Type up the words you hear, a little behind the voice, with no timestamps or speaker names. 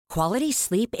Quality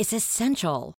sleep is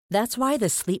essential. That's why the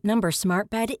Sleep Number Smart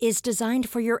Bed is designed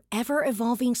for your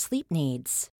ever-evolving sleep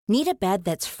needs. Need a bed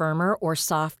that's firmer or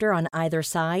softer on either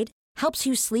side? Helps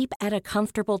you sleep at a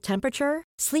comfortable temperature?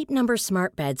 Sleep Number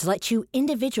Smart Beds let you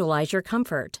individualize your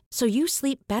comfort, so you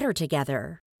sleep better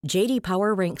together. J.D.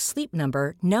 Power ranks Sleep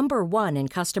Number number 1 in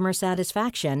customer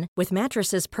satisfaction with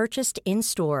mattresses purchased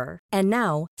in-store. And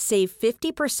now, save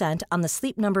 50% on the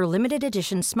Sleep Number Limited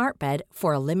Edition Smart Bed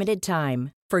for a limited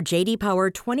time. For J.D. Power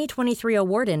 2023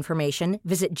 award information,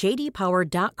 visit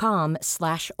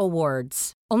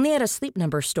jdpower.com/awards. Only at a Sleep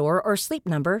Number store or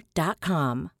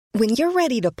sleepnumber.com. When you're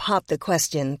ready to pop the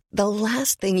question, the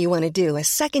last thing you want to do is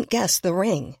second-guess the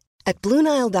ring. At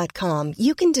BlueNile.com,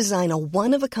 you can design a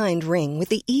one-of-a-kind ring with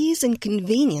the ease and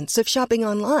convenience of shopping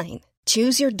online.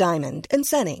 Choose your diamond and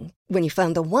setting. When you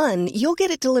find the one, you'll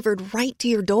get it delivered right to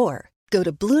your door. Go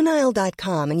to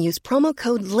BlueNile.com and use promo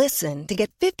code LISTEN to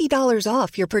get $50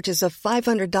 off your purchase of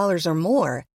 $500 or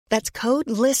more. That's code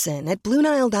LISTEN at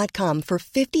BlueNile.com for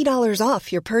 $50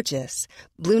 off your purchase.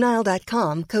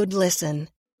 BlueNile.com, code LISTEN.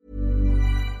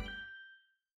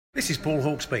 This is Paul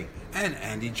Hawksby. And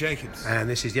Andy Jacobs. And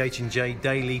this is the H&J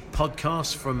Daily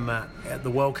podcast from the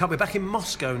World Cup. We're back in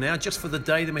Moscow now, just for the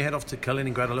day. Then we head off to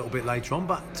Kaliningrad a little bit later on.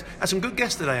 But had some good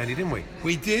guests today, Andy, didn't we?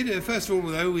 We did. First of all,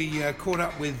 though, we caught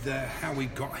up with how we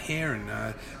got here, and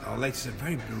our latest, a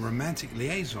very romantic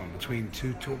liaison between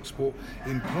two TalkSport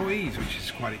employees, which is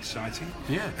quite exciting.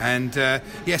 Yeah. And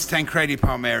yes, Tancredi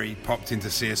Palmieri popped in to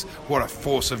see us. What a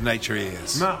force of nature he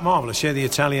is. Marvellous. Yeah, the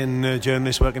Italian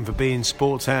journalist working for beIN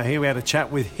Sports out here. We had a chat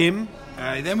with him.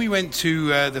 Then we went to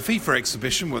the FIFA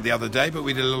exhibition the other day, but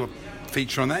we did a little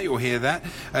feature on that. You'll hear that.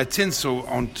 Tinsel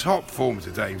on top form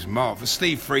today. He was marvellous.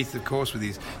 Steve Freeth, of course, with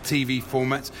his TV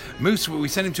formats. Moose, we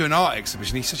sent him to an art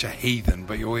exhibition. He's such a heathen,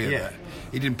 but you'll hear that.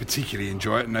 He didn't particularly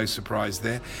enjoy it, no surprise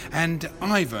there. And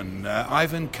Ivan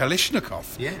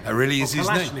Kalishnikov. Yeah. Really is his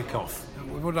name. Kalashnikov.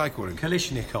 What did I call him?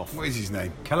 Kalishnikov. What is his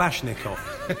name? Kalashnikov.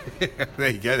 There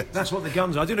you go. That's what the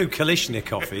guns are. I don't know who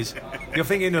Kalishnikov is. You're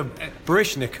thinking of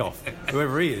Barishnikov,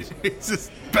 whoever he is. It's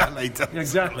just ballet dancer.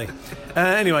 Exactly.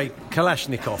 Anyway,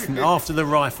 Kalashnikov, after the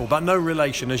rifle, but no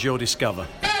relation, as you'll discover.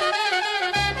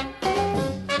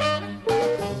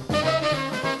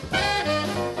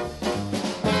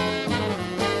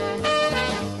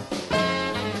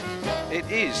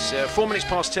 It is 4 minutes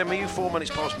past 10 with you, 4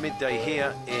 minutes past midday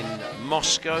here in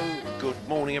Moscow. Good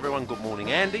morning, everyone. Good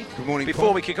morning, Andy. Good morning, Before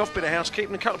Paul. we kick off, bit of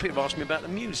housekeeping. A couple of people asked me about the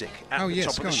music at the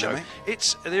top of the show. Mate.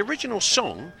 It's the original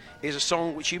song is a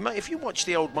song which you may, if you watch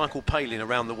the old Michael Palin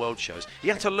Around the World shows, he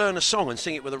had to learn a song and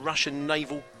sing it with a Russian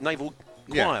naval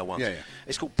choir once. Yeah.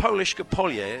 It's called Polish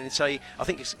Polye, and I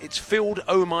think it's Field,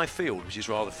 Oh My Field, which is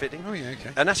rather fitting. Oh, yeah,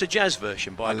 okay. And that's a jazz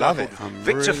version by I a guy love called it.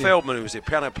 Victor Feldman, who was a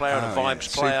piano player and a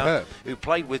vibes player, superb. who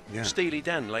played with Steely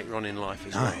Dan later on in life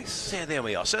as well. Nice. So there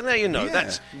we are. So there you know,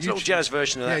 that's a little jazz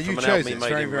version of that from an chose album he it. made It's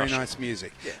very, in very Russia. nice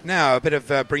music. Yeah. Now, a bit of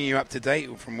bringing you up to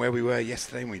date from where we were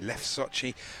yesterday when we left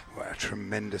Sochi. What a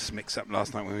tremendous mix-up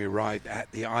last night when we arrived at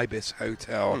the Ibis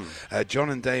Hotel. John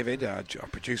and David, our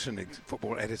producer and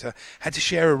football editor, had to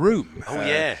share a room.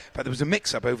 But there was a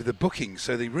mix-up over the booking,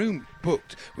 so the room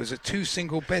booked was 2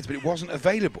 single beds, but it wasn't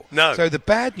available. No. So the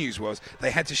bad news was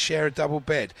they had to share a double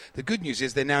bed. The good news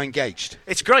is they're now engaged.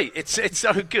 It's great. It's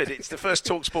so good. It's the first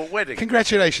TalkSport wedding.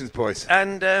 Congratulations, boys.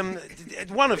 And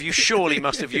one of you surely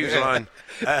must have used the line,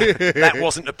 that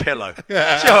wasn't a pillow.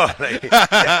 Surely.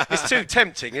 It's too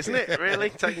tempting, isn't it,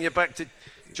 really? Taking you back to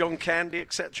John Candy,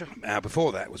 etc.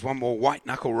 Before that was one more white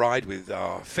knuckle ride with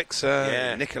our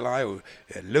fixer, Nikolai, or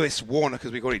Lewis Warnock,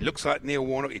 as we call him. He looks like Neil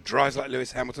Warnock. He drives like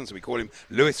Lewis Hamilton, so we call him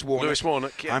Lewis Warnock. Lewis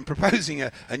Warnock, yeah. I'm proposing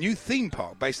a new theme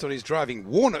park based on his driving,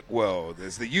 Warnock World.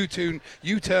 There's the U-turn,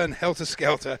 Helter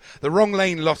Skelter, the wrong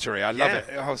lane lottery. I love it.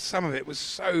 Oh, some of it was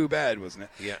so bad, wasn't it?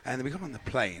 Yeah. And then we got on the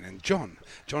plane, and John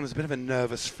is a bit of a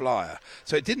nervous flyer.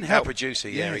 So it didn't help. Our producer,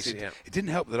 It didn't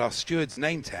help that our steward's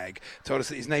name tag told us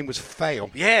that his name was Fail.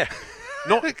 Yeah.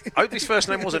 I hope his first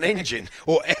name wasn't Engine.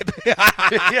 Or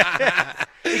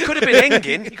He could have been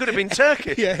Engin. He could have been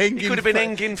Turkish. Yeah, he could have been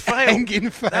Engin Fail.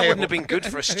 Engin Fail. That wouldn't have been good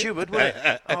for a steward, would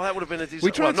it? Oh, that would have been a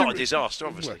disaster. Well, not a disaster,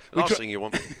 obviously. Last thing you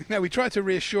want. No, we tried to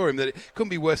reassure him that it couldn't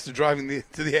be worse than driving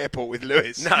to the airport with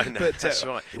Lewis. No, but, that's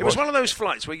right. It was one of those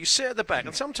flights where you sit at the back,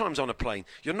 and sometimes on a plane,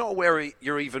 you're not aware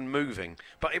you're even moving,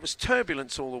 but it was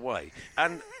turbulence all the way.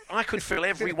 And I could feel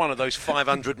every one of those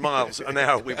 500 miles an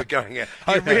hour we were going at.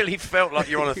 You really felt like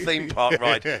you're on a theme park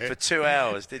ride for 2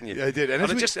 hours, didn't you? Yeah, I did.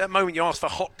 And just at that moment you asked for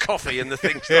hot coffee and the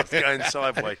thing starts going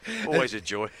sideways. Always a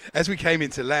joy. As we came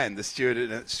into land, the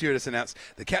stewardess announced,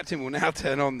 the captain will now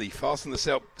turn on the fasten the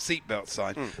seatbelt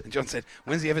sign. And John said,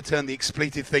 when's he ever turned the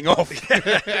expletive thing off?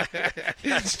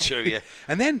 That's true, yeah.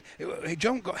 And then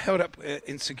John got held up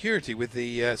in security with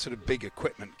the sort of big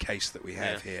equipment case that we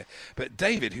have here. But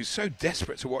David, who's so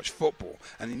desperate to watch football,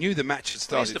 and he knew the match had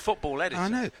started. He's the football editor. I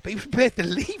know, but he was prepared to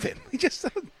leave him. He just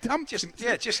sort of dumped him.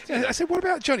 I said, what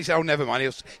about John? He said, oh, never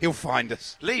mind, he'll find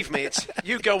us. Leave me.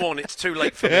 You go on. It's too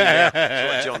late for me now.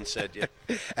 That's what John said, yeah.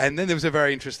 And then there was a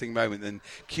very interesting moment. Then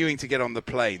queuing to get on the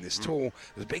plane, there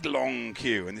was a big long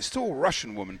queue, and this tall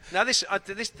Russian woman. Now, this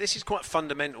is quite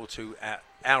fundamental to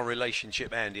our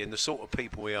relationship, Andy, and the sort of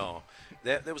people we are.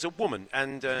 There was a woman,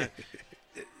 and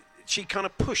she kind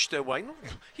of pushed her way.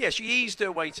 She eased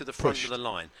her way to the front of the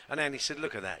line. And Andy said,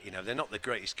 look at that, they're not the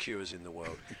greatest queuers in the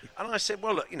world. And I said,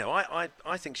 well, look,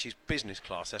 I think she's business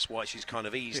class. That's why she's kind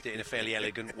of eased it in a fairly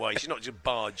elegant way. She's not just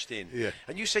barged in. Yeah.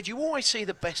 And you said, you always see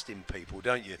the best in people,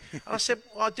 don't you? And I said,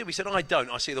 well, I do. He said, I don't.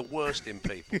 I see the worst in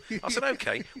people. I said,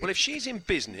 okay, well, if she's in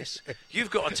business,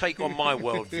 you've got to take on my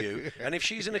worldview. And if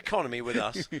she's in economy with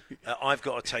us, I've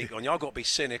got to take on you. I've got to be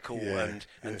cynical and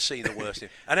see the worst in.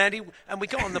 And Andy, we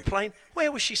got on the plane.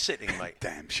 Where was she sitting, mate?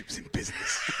 Damn, she was in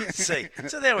business. See,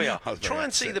 so there we are. Try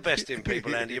and see the best in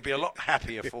people, Andy. You'll be a lot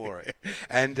happier for it.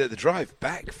 And the drive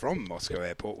back from Moscow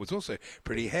Airport was also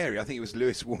pretty hairy. I think it was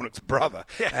Lewis Warnock's brother.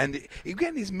 Yeah. And he got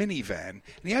in his minivan, and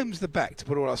he opens the back to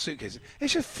put all our suitcases.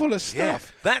 It's just full of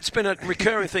stuff. Yeah. That's been a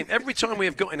recurring theme. Every time we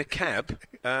have got in a cab,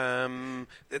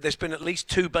 there's been at least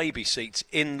 2 baby seats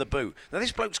in the boot. Now,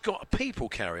 this bloke's got a people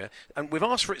carrier, and we've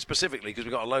asked for it specifically because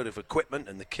we've got a load of equipment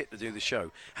and the kit to do the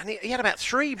show. And he had about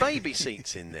 3 baby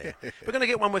seats in there. We're going to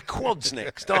get one with quads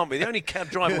next, aren't we? The only cab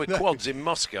driver with quads in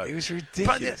Moscow. It was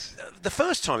ridiculous. But the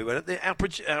first time we went,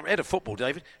 our head of football,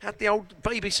 David, had the old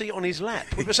baby seat on his lap.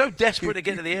 We were so desperate to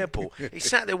get to the airport. He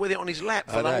sat there with it on his lap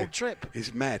for the whole trip.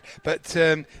 It's mad. But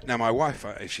now my wife,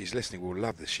 if she's listening, will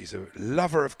love this. She's a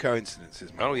lover of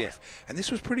coincidences, my wife. Yeah. And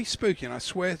this was pretty spooky, and I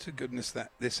swear to goodness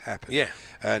that this happened. Yeah.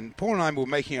 And Paul and I were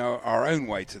making our own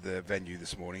way to the venue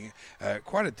this morning,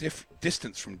 quite a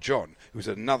distance from John, who was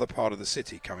another part of the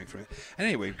city coming from it. And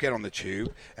anyway, we get on the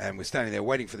tube, and we're standing there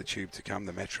waiting for the tube to come,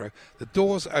 the metro. The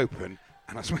doors open,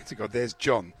 and I swear to God, there's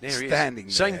John standing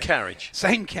there. Same carriage.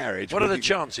 Same carriage. What are the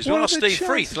chances? We'll ask Steve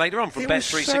Freeth later on from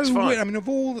Bet365. So weird. I mean, of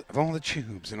all the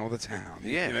tubes in all the town,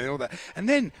 all that. And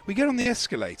then we get on the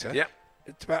escalator. Yep.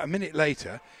 It's about a minute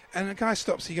later, and a guy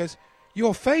stops. He goes,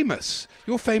 You're famous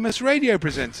radio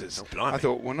presenters. Oh, I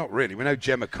thought, well, not really. We know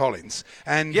Gemma Collins.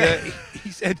 And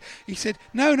he said,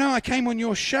 no, I came on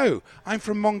your show. I'm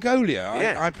from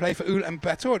Mongolia. I play for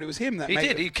Ulaanbaatar. It was him that He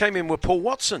did. He came in with Paul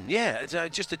Watson. Yeah,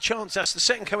 it's just a chance. That's the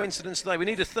second coincidence today. We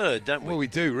need a third, don't we? Well, we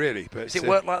do, really. But does it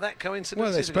work like that, coincidence?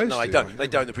 Well, they're supposed to. No, they don't. They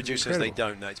don't. The producers, they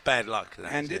don't. No, it's bad luck.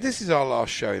 And this is our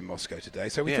last show in Moscow today.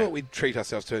 So we thought we'd treat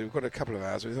ourselves to, we've got a couple of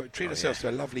hours, we thought we'd treat ourselves to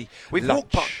a lovely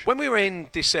lunch. When we were in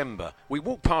December, we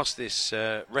walked past this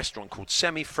restaurant called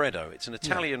Semifreddo. It's an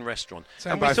Italian restaurant. It's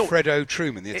owned by Fredo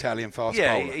Truman, the Italian fast bowler.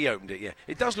 Yeah, he opened it,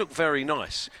 It does look very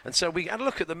nice. And so we had a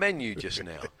look at the menu just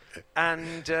now.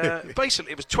 And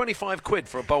basically it was 25 quid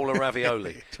for a bowl of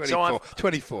ravioli.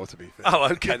 24 to be fair. Oh,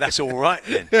 OK, that's all right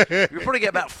then. We'll probably get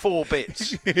about 4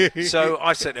 bits. So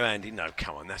I said to Andy, no,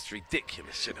 come on, that's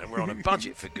ridiculous. We're on a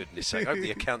budget, for goodness sake. I hope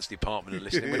the accounts department are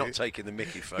listening. We're not taking the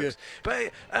mickey, folks.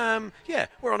 But,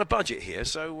 we're on a budget here.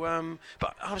 So,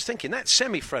 but I was thinking, that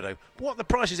Semifreddo, what are the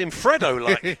prices in Freddo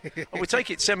like? I would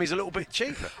take it Semi's a little bit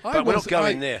cheaper. But we're not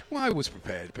going there. Well, I was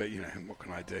prepared, but, what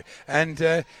can I do? And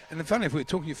the funny, if we were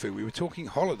talking food, we were talking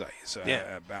holidays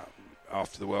about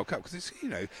after the World Cup, because it's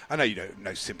I know you don't have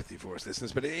no sympathy for us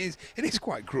listeners, but it is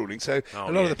quite grueling. So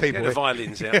a lot of the people, the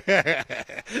violins out. You've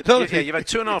had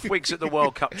 2.5 weeks at the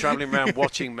World Cup, travelling around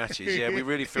watching matches. Yeah, we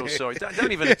really feel sorry. Don't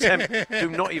even attempt. Do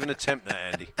not even attempt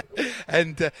that, Andy.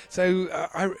 And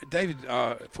David,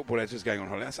 our football editor, was going on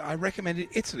holiday. I recommended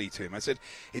Italy to him. I said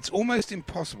it's almost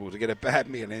impossible to get a bad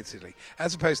meal in Italy,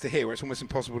 as opposed to here, where it's almost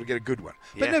impossible to get a good one.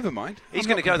 But never mind. He's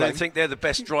going to go there and think they're the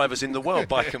best drivers in the world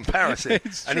by comparison,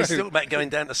 and he's still about going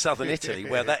down to southern Italy,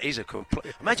 where that is a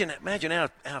complete. Imagine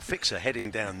our fixer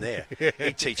heading down there.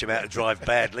 He'd teach them how to drive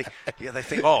badly. Yeah, they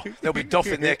think, they'll be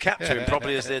doffing their cap to him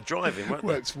probably as they're driving. Won't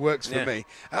they? Works for me.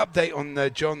 Update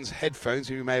on John's headphones,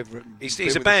 who you may have.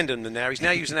 He's abandoned them now. He's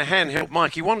now using a handheld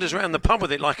mic. He wanders around the pub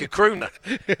with it like a crooner.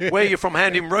 Where you're from,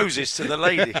 handing roses to the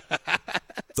lady.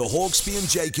 The Hawksbee and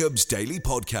Jacobs Daily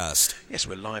Podcast. Yes,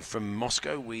 we're live from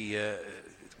Moscow. We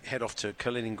head off to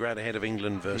Kaliningrad ahead of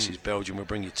England versus Belgium. We'll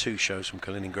bring you 2 shows from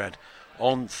Kaliningrad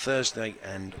on Thursday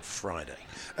and Friday.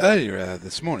 Earlier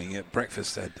this morning at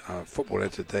breakfast, football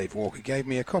editor Dave Walker gave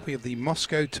me a copy of the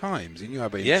Moscow Times. You knew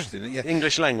I'd be interested in it. Yeah.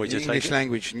 English language, English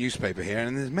language newspaper here,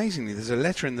 and amazingly, there's a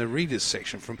letter in the readers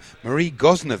section from Marie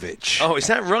Gosnovich. Oh, is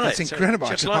that right? That's incredible.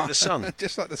 Just like the sun.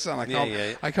 Just like the sun.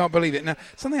 Yeah. I can't believe it. Now,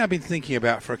 something I've been thinking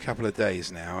about for a couple of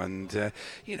days now, and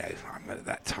I'm at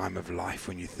that time of life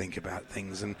when you think about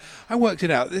things, and I worked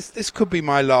it out. This could be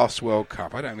my last World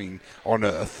Cup. I don't mean on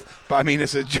Earth, but I mean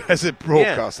as a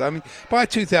broadcaster. I mean, by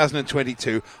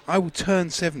 2022, I will turn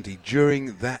 70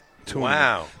 during that tournament.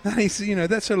 Wow. That is,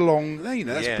 that's a long,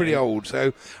 that's pretty old.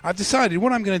 So I've decided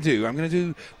what I'm going to do. I'm going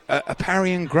to do a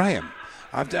Parry and Graham.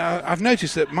 I've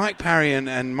noticed that Mike Parry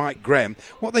and Mike Graham,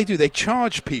 what they do, they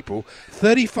charge people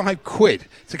 35 quid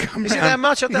to come Is round. it that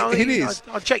much? It is.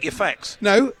 I'll check your facts.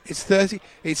 No, it's 30.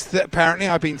 Apparently,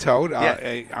 I've been told.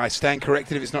 Yeah. I stand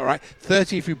corrected if it's not right.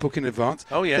 30 if you book in advance.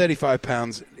 Oh, yeah.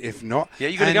 £35 if not. Yeah,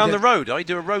 you're going to go on the road. I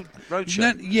do a road show.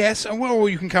 No, yes, or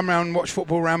you can come around and watch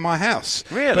football around my house.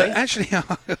 Really? But actually,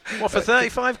 What, for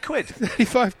 35 quid?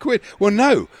 35 quid. Well,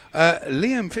 no.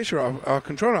 Liam Fisher, our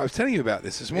controller, I was telling you about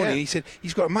this morning. Yeah. He said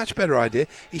he's got a much better idea.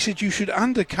 He said you should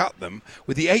undercut them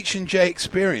with the H&J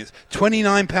Experience,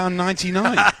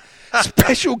 £29.99.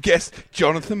 Special guest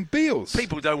Jonathan Beals.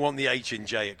 People don't want the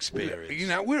H&J Experience.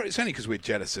 It's only because we're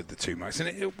jealous of the two mics,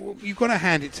 and you've got to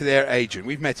hand it to their agent.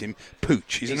 We've met him,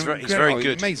 Pooch. He's very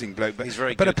good. Amazing bloke. He's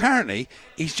very but good. apparently,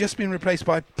 he's just been replaced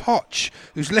by Poch,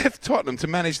 who's left Tottenham to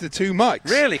manage the two mics.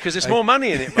 Really? Because there's more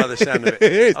money in it by the sound of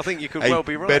it. I think you could well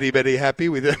be right. Very happy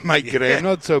with Mike Graham.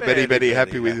 Not so very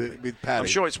happy with Paddy. I'm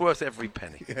sure it's worth every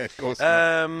penny. Yeah, of course.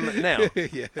 Now,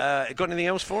 got anything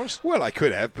else for us? Well, I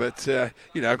could have, but I've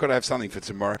got to have something for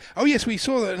tomorrow. Oh yes, we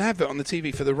saw an advert on the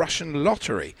TV for the Russian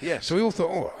lottery. Yes. So we all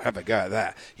thought, have a go at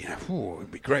that. It'd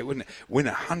be great, wouldn't it? Win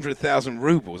 100,000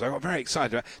 rubles. I got very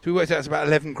excited about it. So we worked out it's about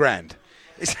 11 grand.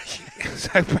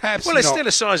 So perhaps well, it's not. still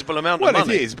a sizable amount of money. Well,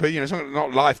 it is, but it's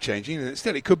not life changing.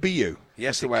 Still, it could be you. Yes,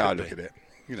 that's the way I look at it.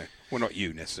 Well, not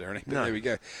you necessarily, but there we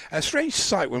go. A strange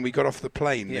sight when we got off the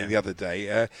plane the other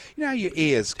day. You know how your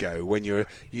ears go when you're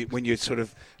sort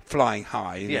of flying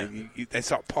high. They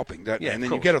start popping, don't they? And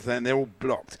then you get off there and they're all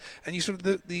blocked. And you sort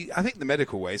of I think the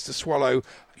medical way is to swallow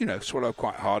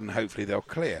quite hard, and hopefully they'll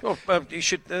clear. Well, you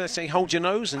should say hold your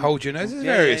nose and hold your nose.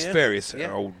 There's various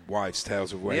old wives'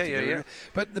 tales of ways to do it.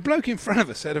 But the bloke in front of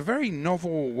us had a very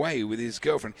novel way with his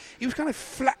girlfriend. He was kind of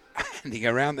flat-handing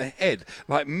around the head,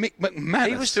 like Mick McManus.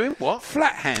 He was doing what?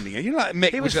 Flat-handing her. Like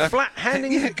Mick. He was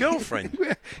flat-handing his girlfriend.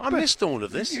 I missed all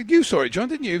of this. You saw it, John,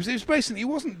 didn't you? It was basically, he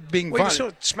wasn't being violent. He was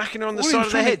sort of smacking her on the side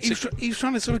of the head. He was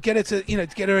trying to sort of get her to, to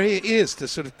get her ears to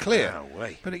sort of clear. No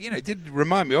way. But it did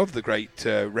remind me of the great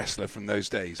wrester from those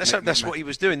days. That's what he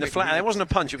was doing. It wasn't a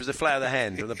punch; it was the flat of the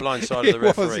hand on the blind side of the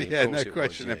referee. No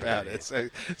question about it.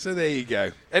 So there you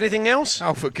go. Anything else?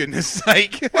 Oh, for goodness'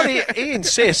 sake! Well, he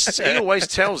insists. He always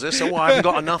tells us, "Oh, I haven't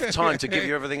got enough time to give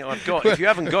you everything I've got." If you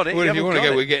haven't got it, if you want to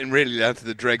go, we're getting really down to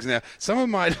the dregs now. Some of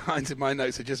my lines in my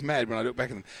notes are just mad when I look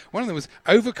back at them. One of them was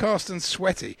overcast and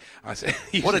sweaty. I said,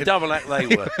 "What a double act they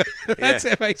were." That's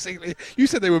it, basically. You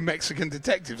said they were Mexican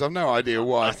detectives. I've no idea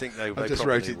why. I think they just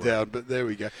wrote it down, but there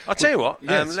we go. I'll tell you what.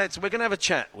 Yes. We're going to have a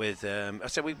chat with. I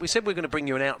said we said we're going to bring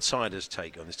you an outsider's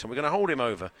take on this time. We're going to hold him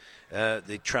over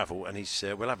the travel, and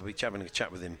we'll have having a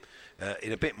chat with him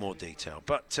in a bit more detail.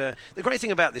 But the great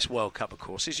thing about this World Cup, of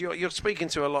course, is you're speaking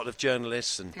to a lot of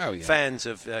journalists and fans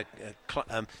of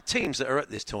teams that are at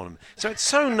this tournament. So it's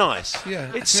so nice.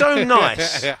 Yeah. It's so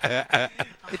nice.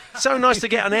 It's so nice to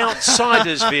get an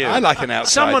outsider's view. I like an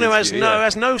outsider's someone who has view,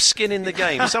 has no skin in the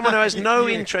game. Someone who has no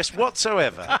interest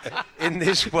whatsoever in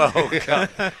this World Cup.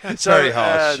 So, very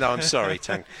harsh. No, I'm sorry,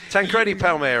 Tancredi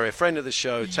Palmieri, friend of the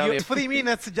show. 3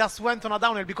 minutes just went on a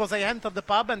downhill because I entered the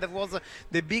pub and there was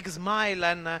the big smile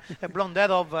and a blonde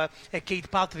hair of Kate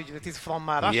Partridge that is from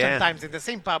Russian Times in the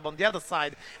same pub on the other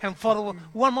side. And for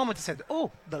one moment he said,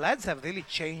 "Oh, the lads have really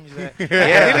changed,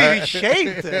 really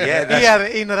reshaped here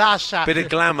in Russia." Bit of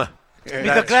glamour.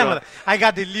 With the glamour, right. I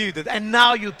got deluded, and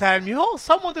now you tell me,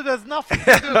 someone that has nothing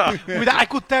to do with. I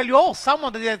could tell you,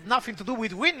 someone that has nothing to do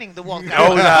with winning the World Cup.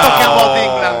 Oh no! Talking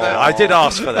about England. I did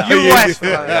ask for that. You asked for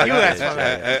that. You asked for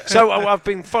that. So I've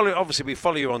been following. Obviously, we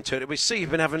follow you on Twitter. We see you've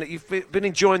been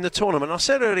enjoying the tournament. I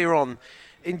said earlier on,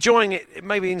 enjoying it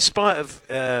maybe in spite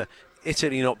of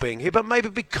Italy not being here, but maybe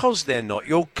because they're not.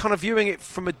 You're kind of viewing it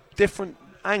from a different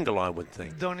angle, I would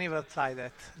think. Don't even try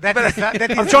that. That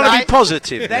is I'm trying to be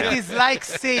positive. That is like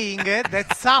saying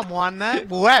that someone,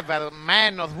 whoever,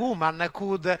 man or woman,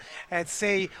 could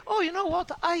say, "Oh, you know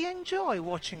what? I enjoy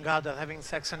watching others having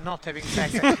sex and not having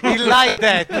sex." He's like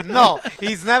that. No,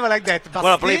 he's never like that. But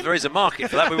well, I believe there is a market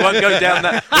for that. We won't go down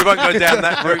that. We won't go down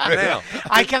that route now.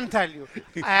 I can tell you,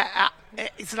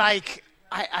 it's like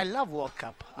I love World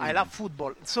Cup. I love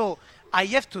football. So I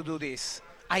have to do this.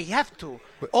 I have to.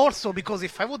 Also, because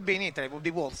if I would be in Italy, it would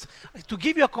be worse. To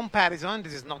give you a comparison,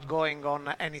 this is not going on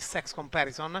any sex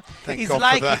comparison. Thank it's God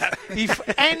like for that. if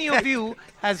any of you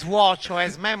has watched or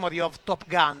has memory of Top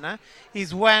Gun,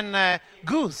 is when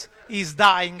Goose is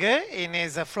dying in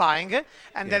his flying,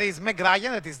 and there is Meg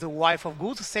Ryan, that is the wife of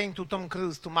Goose, saying to Tom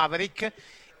Cruise, to Maverick,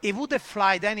 he would have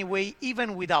flied anyway,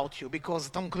 even without you,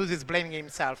 because Tom Cruise is blaming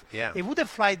himself. Yeah. He would have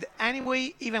flied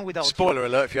anyway, even without Spoiler you.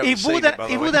 alert if you haven't seen it, by the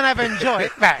He way. wouldn't have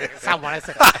enjoyed. Well, someone has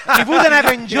said. He wouldn't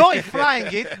have enjoyed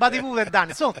flying it, but he would have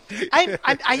done it. So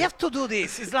I have to do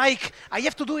this. It's like I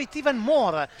have to do it even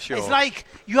more. Sure. It's like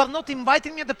you are not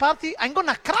inviting me at the party. I'm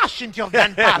gonna crash into your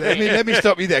damn party. Let me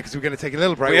stop you there because we're going to take a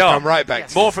little break. We We'll are. come right back.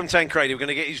 Yes. More from Tancredi. We're going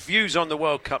to get his views on the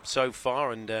World Cup so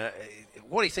far and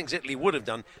what he thinks Italy would have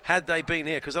done had they been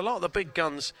here, because a lot of the big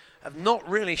guns have not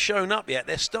really shown up yet.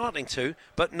 They're starting to,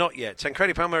 but not yet.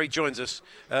 Tancredi Palmieri joins us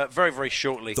very, very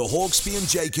shortly. The Hawksby and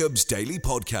Jacobs Daily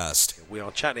Podcast. We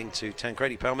are chatting to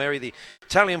Tancredi Palmieri, the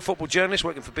Italian football journalist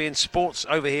working for beIN Sports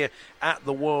over here at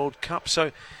the World Cup.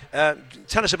 So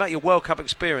tell us about your World Cup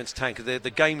experience, Tank, the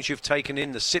games you've taken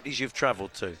in, the cities you've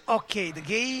travelled to. Okay, the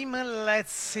game,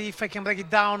 let's see if I can break it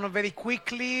down very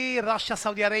quickly. Russia,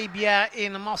 Saudi Arabia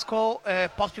in Moscow,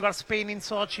 Portugal, Spain in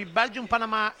Sochi, Belgium,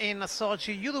 Panama in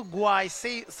Sochi, Uruguay,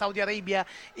 Saudi Arabia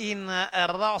in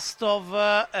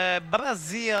Rostov,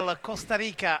 Brazil, Costa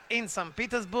Rica in St.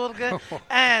 Petersburg,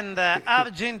 and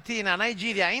Argentina,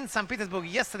 Nigeria in St. Petersburg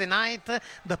yesterday night.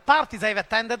 The parties I've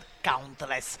attended,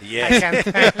 countless. Yes. I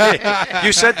can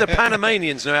You said the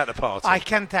Panamanians know how to party. I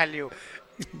can tell you,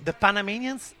 the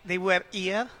Panamanians, they were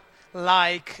here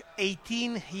like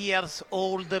 18 years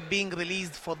old, being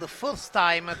released for the first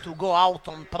time to go out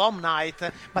on prom night,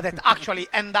 but it actually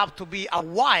ended up to be a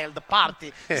wild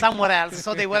party somewhere else.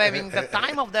 So they were having the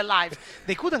time of their lives.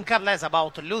 They couldn't care less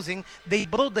about losing. They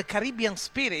brought the Caribbean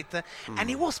spirit, and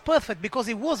it was perfect because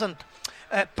it wasn't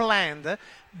planned,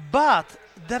 but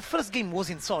their first game was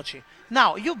in Sochi.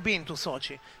 Now, you've been to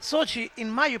Sochi. Sochi, in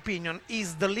my opinion,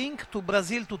 is the link to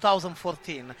Brazil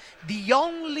 2014. The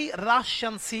only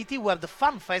Russian city where the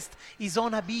Fun Fest is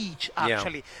on a beach,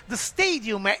 actually. Yeah. The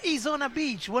stadium is on a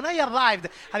beach. When I arrived,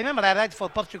 I remember I arrived for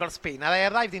Portugal, Spain. I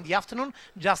arrived in the afternoon,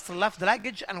 just left the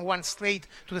luggage and went straight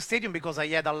to the stadium because I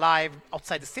had a live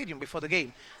outside the stadium before the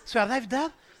game. So I arrived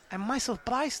there, and my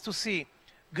surprise to see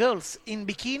girls in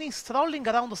bikini strolling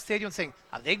around the stadium saying,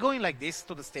 are they going like this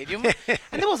to the stadium?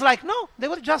 And it was like, no, they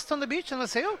were just on the beach and they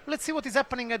say, oh, let's see what is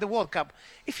happening at the World Cup.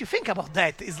 If you think about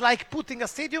that, it's like putting a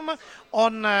stadium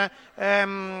on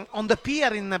the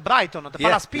pier in Brighton, the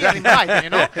Palace Pier in Brighton, you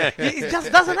know? It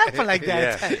just doesn't happen like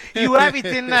that. Yeah. You have it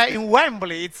in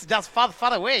Wembley. It's just far,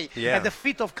 far away Yeah. at the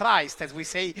feet of Christ, as we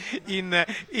say in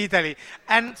Italy.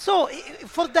 And so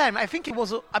for them, I think it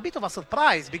was a bit of a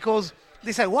surprise because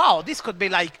they said, wow, this could be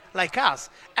like us.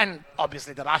 And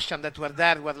obviously the Russians that were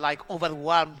there were like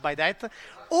overwhelmed by that.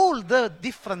 All the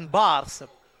different bars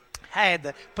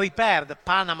had prepared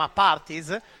Panama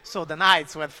parties, so the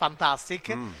nights were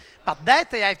fantastic. But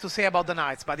that I have to say about the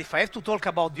nights. But if I have to talk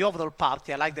about the overall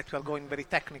party, I like that we are going very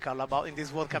technical about in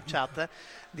this World Cup chat.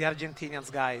 The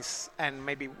Argentinians, guys, and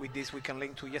maybe with this we can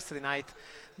link to yesterday night,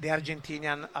 the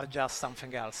Argentinians are just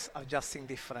something else, are just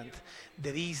indifferent.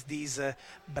 There is this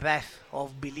breath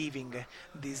of believing,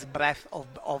 this breath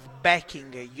of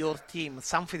backing your team,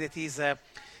 something that is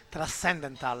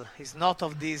transcendental. It's not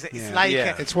of this. It's like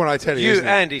It's what I tell you. You, isn't it?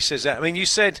 Andy, says that. I mean, you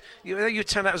said you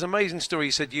tell that was an amazing story.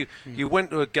 You said you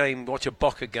went to a game, watch a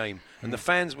Boca game, and the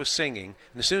fans were singing,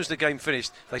 and as soon as the game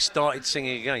finished, they started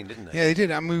singing again, didn't they? Yeah, they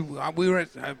did. I mean, we were.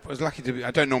 I was lucky to be.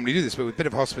 I don't normally do this, but with a bit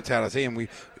of hospitality, and we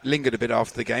lingered a bit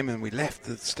after the game, and we left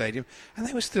the stadium, and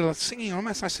they were still singing en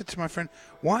masse. I said to my friend,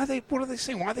 "Why are they? What are they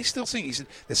singing? Why are they still singing?" He said,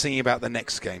 "They're singing about the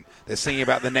next game. They're singing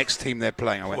about the next team they're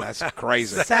playing." I went, "That's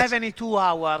crazy." 72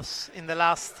 hours in the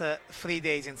last 3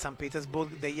 days in St.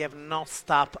 Petersburg. They have not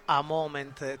stopped a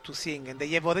moment to sing, and they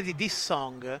have already this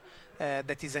song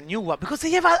that is a new one, because they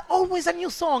have always a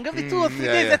new song every 2 or 3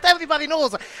 days that everybody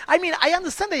knows. I mean, I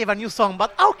understand they have a new song,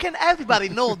 but how can everybody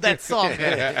know that song?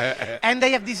 And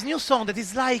they have this new song that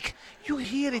is like, you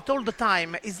hear it all the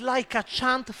time. It's like a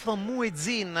chant from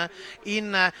Muezzin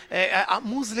in a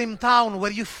Muslim town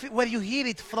where you hear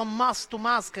it from mosque to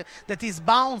mosque that is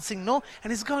bouncing, no?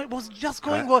 And it was just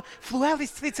going through every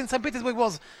street in St. Petersburg. It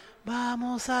was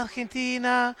Vamos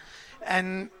Argentina,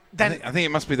 and then I think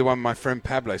it must be the one my friend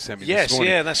Pablo sent me this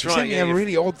morning. Yeah, that's right. He sent me a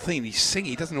really odd thing. He's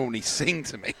singing. He doesn't normally sing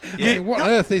to me. Yeah. What on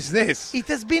earth is this? It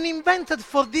has been invented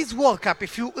for this World Cup.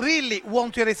 If you really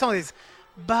want to hear a song, it's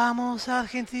Vamos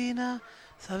Argentina,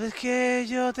 sabes que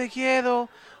yo te quiero.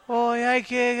 Hoy hay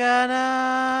que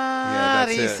ganar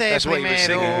y ser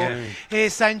primero.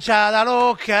 Esa hinchada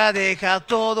loca deja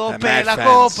todo per la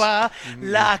copa,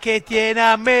 la que tiene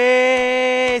a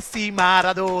Messi,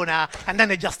 Maradona. And then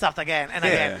they just start again and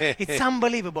again. It's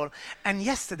unbelievable. And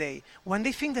yesterday, when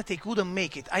they think that they couldn't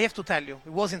make it, I have to tell you,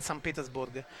 it was in St.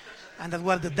 Petersburg. And that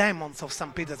were the demons of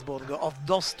St. Petersburg, of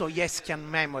Dostoevskian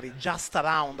memory, just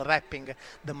around wrapping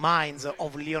the minds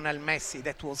of Lionel Messi,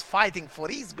 that was fighting for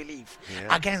his belief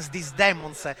against these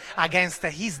demons, against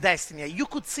his destiny. You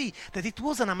could see that it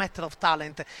wasn't a matter of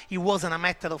talent, it wasn't a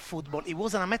matter of football, it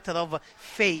wasn't a matter of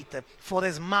faith, for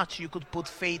as much you could put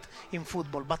faith in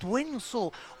football. But when you saw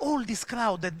all this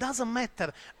crowd, that doesn't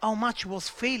matter how much was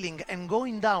failing and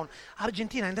going down,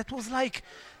 Argentina, and that was like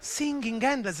singing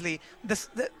endlessly.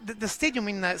 The stadium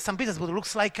in St. Petersburg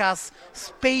looks like a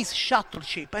space shuttle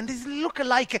ship, and it looked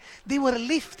like they were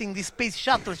lifting the space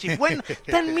shuttle ship. When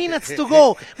 10 minutes to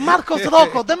go, Marcos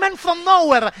Rocco, the man from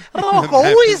nowhere, Rocco,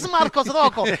 who is Marcos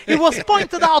Rocco? He was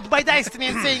pointed out by Destiny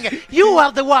and saying, you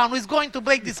are the one who is going to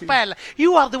break the spell.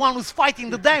 You are the one who's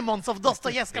fighting the demons of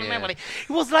Dostoevsky memory.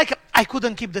 It was like, I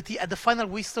couldn't keep the tears. At the final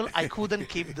whistle, I couldn't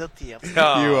keep the tears.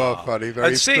 Oh. You are funny,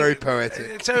 very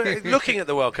poetic. So looking at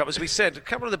the World Cup, as we said, a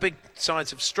couple of the big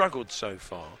sides have struggled so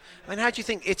far. I mean, how do you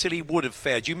think Italy would have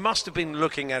fared? You must have been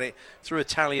looking at it through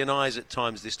Italian eyes at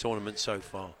times, this tournament so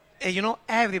far. You know,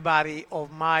 everybody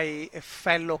of my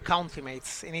fellow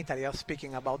countrymates in Italy are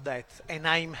speaking about that, and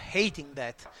I'm hating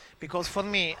that, because for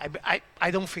me,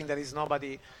 I don't think there is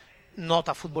nobody, not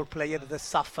a football player, that has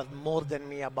suffered more than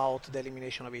me about the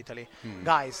elimination of Italy.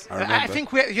 Guys, I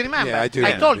think you remember? Yeah, I do.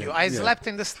 I told you, I slept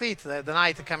in the street the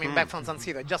night coming back from San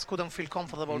Siro. I just couldn't feel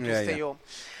comfortable to stay home.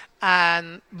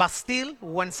 But still,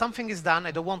 when something is done,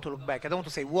 I don't want to look back. I don't want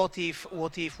to say, what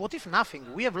if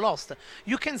nothing? We have lost.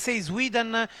 You can say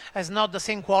Sweden has not the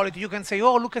same quality. You can say,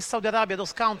 oh, look at Saudi Arabia,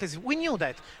 those countries. We knew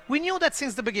that. We knew that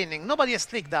since the beginning. Nobody has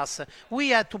tricked us. We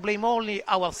had to blame only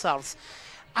ourselves.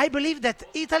 I believe that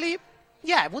Italy,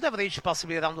 would have reached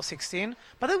possibly around the 16,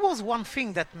 but there was one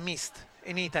thing that missed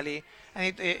in Italy,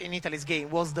 and in Italy's game,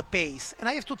 was the pace. And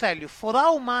I have to tell you, for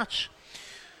how much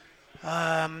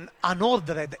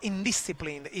unordered,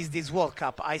 indisciplined is this World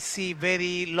Cup, I see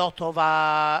very lot of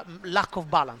lack of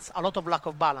balance.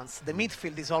 The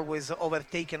midfield is always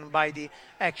overtaken by the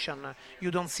action. You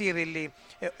don't see really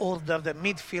ordered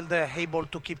midfield able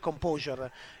to keep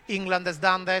composure. England has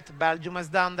done that, Belgium has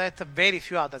done that, very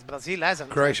few others. Brazil hasn't.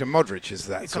 Croatia, Modric is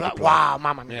that sort of player. Wow,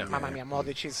 mamma mia,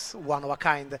 Modric is one of a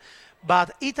kind.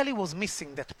 But Italy was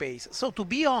missing that pace. So to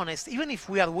be honest, even if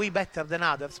we are way better than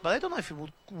others, but I don't know if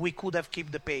we could have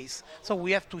kept the pace. So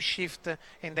we have to shift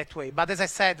in that way. But as I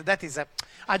said, that is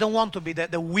I don't want to be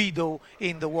the widow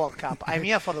in the World Cup. I'm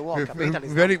here for the World Cup.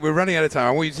 We're running out of time.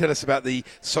 I want you to tell us about the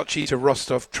Sochi to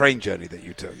Rostov train journey that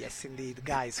you took. Yes, indeed,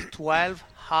 guys. 12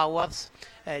 hours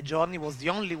journey was the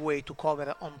only way to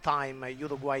cover on time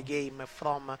Uruguay game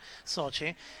from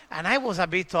Sochi, and I was a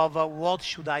bit of what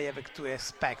should I have to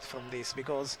expect from this,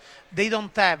 because they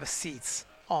don't have seats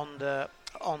on the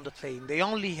train. They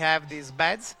only have these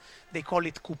beds. They call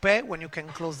it coupé when you can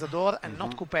close the door, and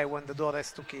not coupé when the door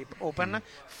has to keep open.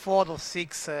 4 or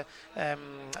 6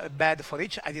 bed for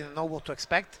each. I didn't know what to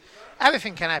expect.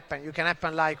 Everything can happen. You can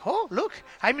happen like, oh, look,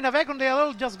 I'm in a wagon, they are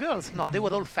all just girls. No, they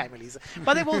were all families.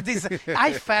 But there was this,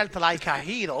 I felt like a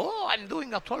hero. Oh, I'm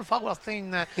doing a 12-hour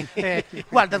thing.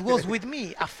 Well, that was with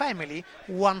me, a family,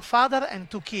 1 father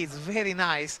and 2 kids, very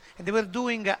nice. And they were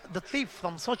doing the trip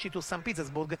from Sochi to St.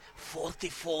 Petersburg,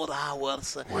 44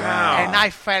 hours. Wow. And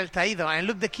I felt either. And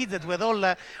look, the kids that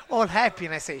were all happy.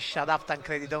 And I say, shut up,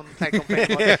 Tancredi, don't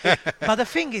complain. But the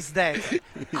thing is that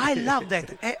I love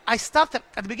that. I started,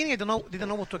 at the beginning, didn't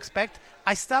know what to expect.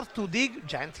 I start to dig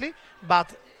gently, but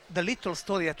the little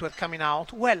story that were coming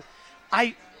out,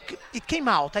 it came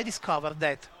out, I discovered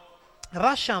that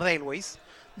Russian Railways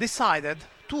decided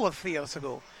 2 or 3 years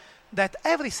ago that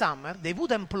every summer they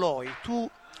would employ 2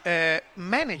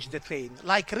 manage the train,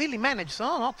 like really manage,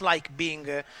 so not like being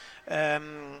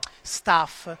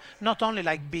staff, not only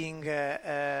like being,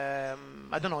 I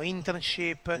don't know,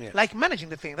 internship, like managing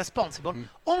the train, responsible.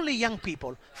 Only young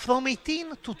people from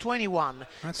 18 to 21.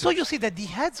 So you see that the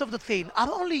heads of the train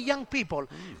are only young people,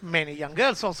 many young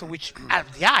girls also, which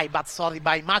have the eye, but sorry,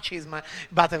 by machismo,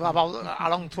 but about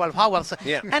along 12 hours.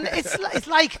 And it's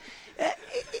like,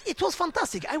 it was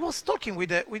fantastic. I was talking with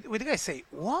the guy, say,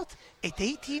 what? At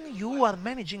 18, you are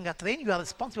managing a train, you are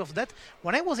responsible for that?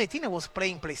 When I was 18, I was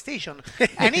playing PlayStation.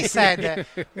 And he said,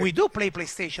 we do play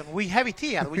PlayStation. We have it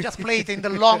here. We just play it in the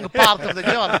long part of the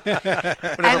journey.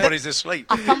 When everybody's asleep.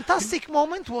 A fantastic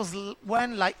moment was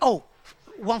when, like,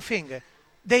 one thing.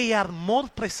 They are more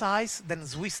precise than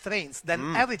Swiss trains,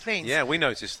 than every train. Yeah, we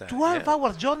noticed that.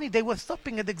 12-hour journey, they were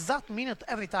stopping at the exact minute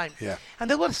every time. Yeah. And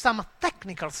there were some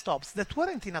technical stops that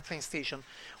weren't in a train station,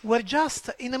 were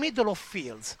just in the middle of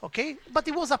fields, okay? But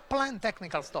it was a planned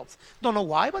technical stops. Don't know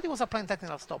why, but it was a planned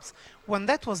technical stops. When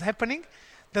that was happening,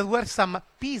 there were some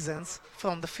peasants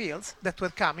from the fields that were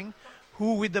coming,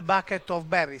 who with a bucket of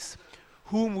berries,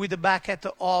 whom with a bucket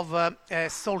of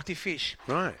salty fish,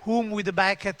 whom with a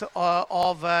bucket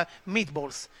of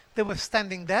meatballs. They were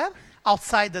standing there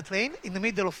outside the train in the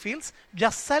middle of fields,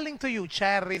 just selling to you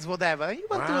cherries, whatever. You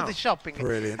went to do the shopping.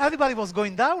 Brilliant. Everybody was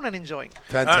going down and enjoying.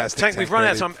 Fantastic. Tank, we've run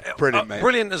out of time. Brilliant, mate.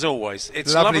 Brilliant as always.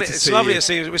 It's Lovely lovely. to It's see lovely you. to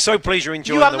see you. We're so pleased you're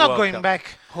enjoying You are the not World going Cup.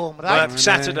 back home, right?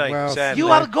 Saturday. Well, sadly. You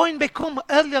are going back home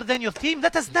earlier than your team.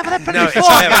 That has never happened No, before.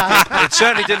 it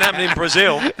certainly didn't happen in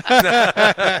Brazil.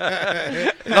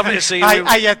 Lovely to see you.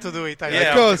 I had to do it.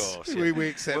 Yeah, Of course. yeah. We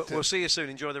accept it. We'll see you soon.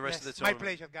 Enjoy the rest Yes, of the my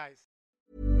tournament. pleasure, guys.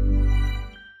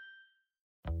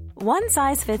 One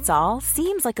size fits all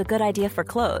seems like a good idea for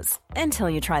clothes until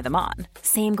you try them on.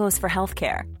 Same goes for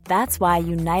healthcare. That's why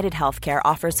United Healthcare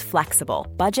offers flexible,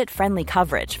 budget-friendly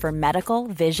coverage for medical,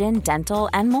 vision,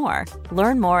 dental, and more.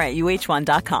 Learn more at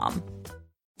uh1.com.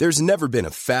 There's never been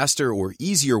a faster or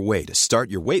easier way to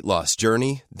start your weight loss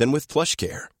journey than with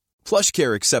PlushCare.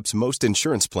 PlushCare accepts most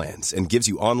insurance plans and gives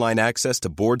you online access to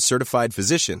board-certified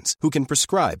physicians who can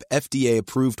prescribe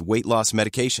FDA-approved weight loss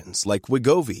medications like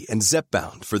Wegovy and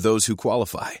Zepbound for those who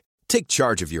qualify. Take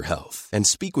charge of your health and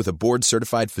speak with a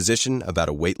board-certified physician about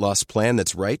a weight loss plan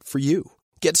that's right for you.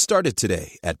 Get started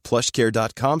today at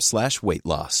plushcare.com/weight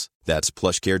loss. That's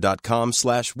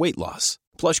plushcare.com/weight loss.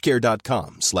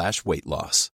 plushcare.com/weight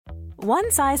loss.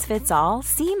 One size fits all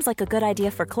seems like a good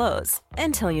idea for clothes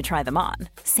until you try them on.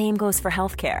 Same goes for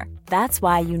healthcare. That's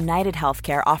why United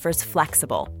Healthcare offers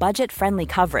flexible, budget-friendly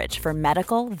coverage for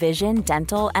medical, vision,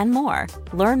 dental, and more.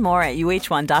 Learn more at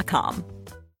uh1.com.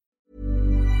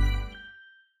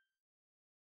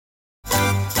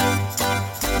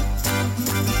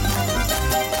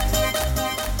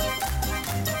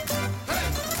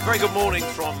 Very good morning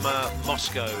from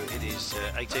Moscow. It is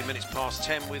 18 minutes past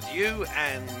 10 with you,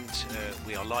 and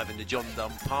we are live in the John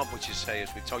Dunn pub, which is, as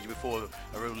we told you before,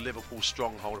 a real Liverpool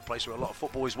stronghold, a place where a lot of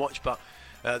football is watched, but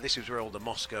this is where all the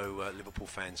Moscow Liverpool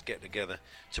fans get together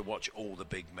to watch all the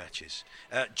big matches.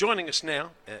 Joining us now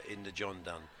in the John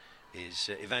Dunn is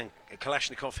Ivan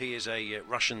Kalashnikov. He is a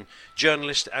Russian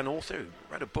journalist and author who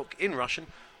wrote a book in Russian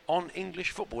on English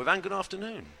football. Ivan, good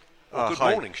afternoon. Or good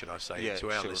morning, should I say,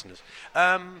 to our listeners.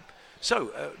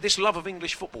 So, this love of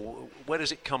English football, where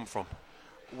does it come from?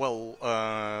 Well,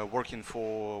 working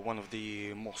for one of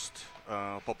the most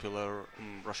popular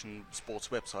Russian sports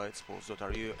websites,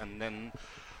 sports.ru, and then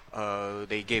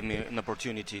they gave me an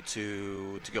opportunity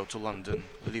to go to London,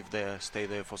 live there, stay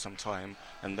there for some time,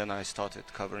 and then I started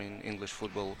covering English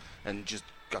football and just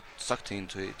got sucked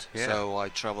into it. Yeah. So I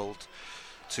traveled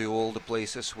to all the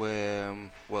places where,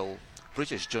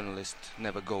 British journalists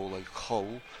never go, like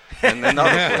Hull and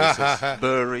other places,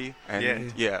 Bury,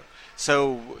 and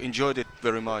so enjoyed it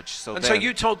very much. So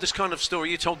you told this kind of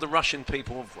story. You told the Russian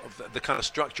people of the kind of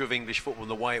structure of English football and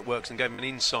the way it works, and gave them an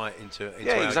insight into our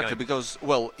exactly. game. Because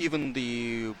even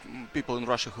the people in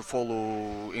Russia who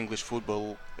follow English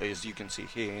football, as you can see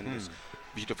here in this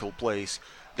beautiful place,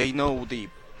 they know the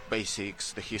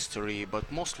basics, the history,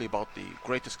 but mostly about the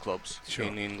greatest clubs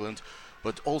in England.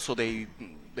 But also they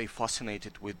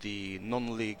fascinated with the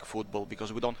non-league football,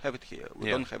 because we don't have it here.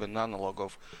 We don't have an analog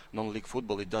of non-league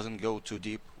football. It doesn't go too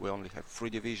deep. We only have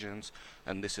 3 divisions,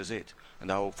 and this is it.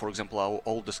 And for example, our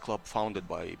oldest club, founded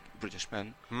by British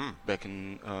men back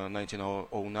in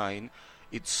 1909,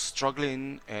 it's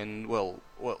struggling, and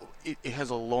it has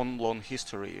a long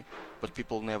history, but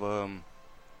people never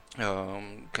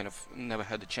never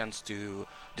had a chance to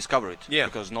discover it,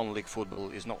 because non-league football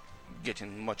is not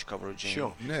getting much coverage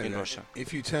in Russia.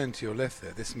 If you turn to your left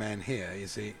there, this man here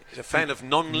he's a fan of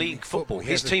non-league football.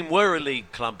 His team were a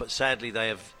league club, but sadly they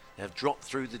have dropped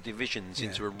through the divisions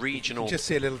into a regional. You can just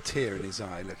see a little tear in his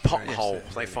eye. Pothole,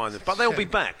 they find them. But they'll be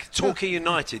back. Torquay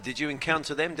United, did you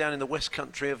encounter them down in the west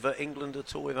country of England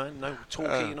at all, Ivan? No,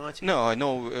 Torquay United? No, I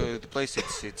know the place.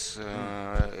 It's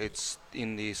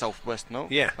in the southwest, no?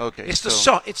 Yeah. Okay. It's the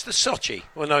Sochi.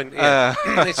 Well, no,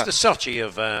 it's the Sochi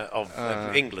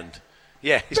of England.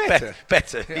 Yeah, it's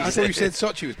better. Yeah, I thought you said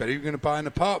Sochi was better. You were going to buy an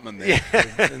apartment there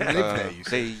and live there. You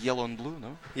said. The yellow and blue,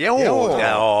 no?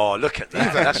 Oh, look at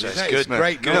that. That's good.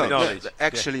 Great knowledge.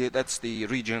 Actually, that's the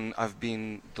region I've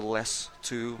been the less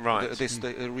to. Right.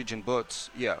 The region, but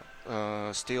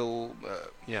still,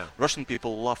 Russian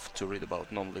people love to read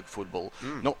about non-league football.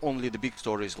 Not only the big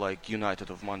stories like United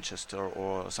of Manchester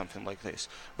or something like this,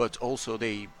 but also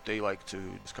they like to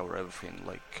discover everything.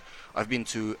 Like I've been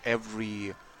to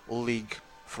every league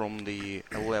from the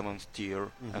 11th tier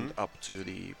and up to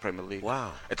the Premier League.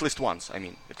 Wow. At least once.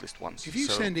 If you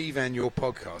send Ivan your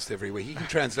podcast every week, he can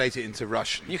translate it into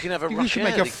Russian. You can have a Russian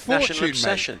make a national fortune,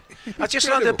 obsession. Mate. I just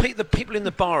like the people in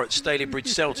the bar at Stalybridge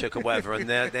Celtic or whatever, and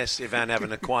there's Ivan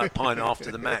having a quiet pint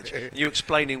after the match, and you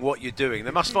explaining what you're doing.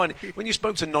 They must find, when you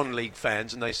spoke to non-league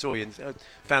fans and they saw you and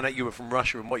found out you were from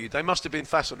Russia and what they must have been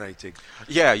fascinating.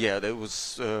 Yeah, that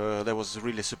was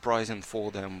really surprising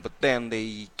for them. But then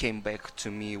they came back to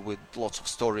me with lots of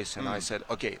stories, and I said,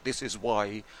 okay, this is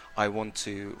why I want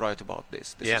to write about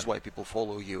this. This is why people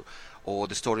follow you. Or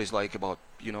the stories like about,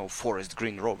 Forest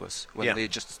Green Rovers, when they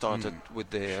just started with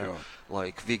their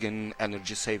vegan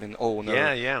energy saving owner.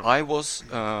 I was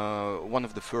one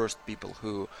of the first people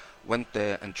who went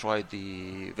there and tried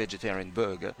the vegetarian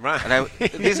burger. Right.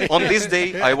 And on this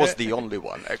day, I was the only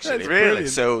one, actually. That's really?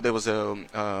 So there was a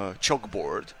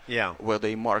chalkboard where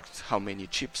they marked how many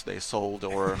chips they sold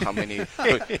or how many.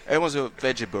 It was a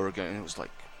veggie burger, and it was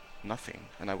like nothing.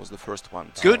 And I was the first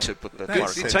one to put that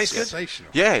mark. It tastes good?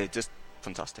 Sensational. Yeah, just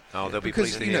fantastic. Oh, they'll be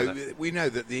because pleased to hear that. we know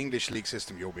that the English league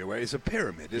system, you'll be aware, is a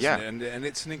pyramid, isn't it? And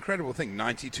it's an incredible thing.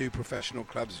 92 professional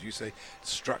clubs, as you say,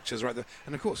 structures right there,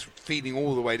 and of course feeding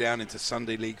all the way down into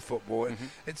Sunday league football.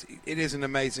 It is an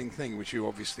amazing thing, which you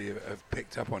obviously have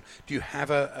picked up on. Do you have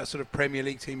a sort of Premier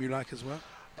League team you like as well?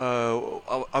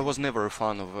 I was never a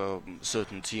fan of a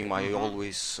certain team. I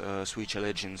always switch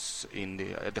allegiance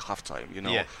at the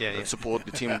halftime, support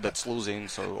the team that's losing,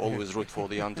 so always root for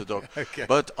the underdog.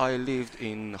 But I lived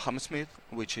in Hammersmith,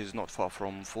 which is not far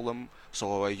from Fulham,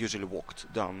 so I usually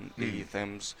walked down the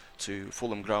Thames to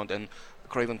Fulham ground, and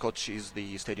Craven Cottage is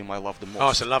the stadium I love the most. Oh,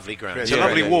 it's a lovely ground. It's a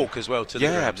lovely walk as well to the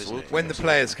ground, absolutely. isn't it? When the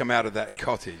players come out of that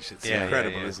cottage, it's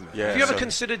incredible, isn't it? Have you ever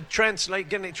considered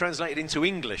getting it translated into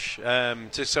English,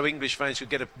 so English fans could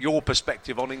get your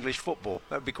perspective on English football?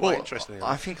 That would be quite interesting.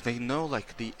 I think they know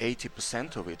like the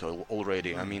 80% of it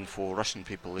already. I mean, for Russian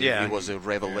people, it was a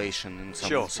revelation in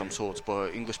some sorts.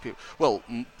 But English people,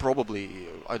 probably,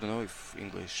 I don't know if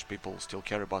English people still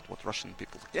care about what Russian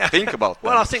people think about them.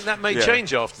 Well, I think that may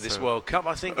change after this World Cup.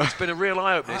 I think it's been a real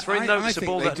eye-opener. It's very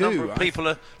noticeable that a number of people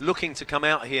are looking to come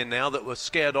out here now that were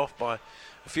scared off by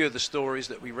a few of the stories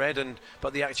that we read,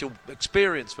 but the actual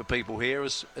experience for people here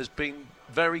has been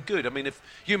very good. I mean, if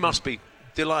you must be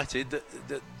delighted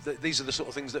that these are the sort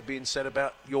of things that are being said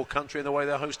about your country and the way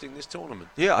they're hosting this tournament.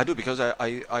 Yeah, I do, because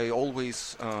I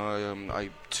always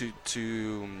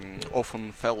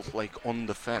often felt like on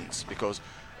the fence, because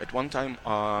at one time,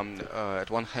 at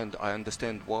one hand, I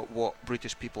understand what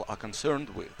British people are concerned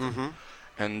with.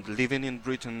 And living in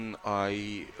Britain,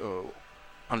 I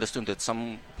understood that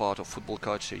some part of football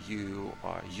culture you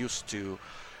are used to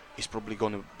is probably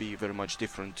going to be very much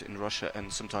different in Russia,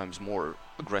 and sometimes more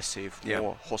aggressive,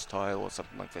 more hostile or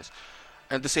something like this.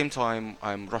 At the same time,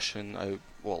 I'm Russian. I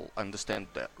understand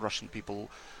that Russian people,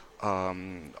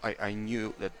 I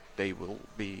knew that they will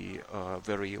be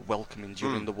very welcoming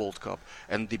during the World Cup,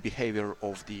 and the behavior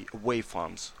of the away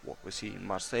fans, what we see in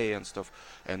Marseille and stuff,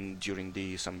 and during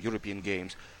some European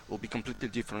games, will be completely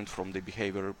different from the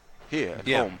behavior here at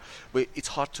home. But it's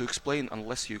hard to explain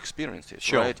unless you experience it,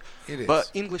 right? It is.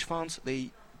 But English fans,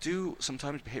 they do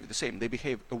sometimes behave the same. They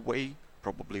behave away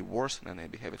probably worse than they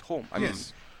behave at home. I mean,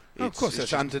 of course,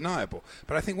 that's undeniable.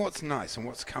 But I think what's nice and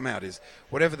what's come out is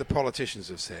whatever the politicians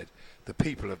have said, the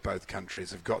people of both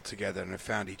countries have got together and have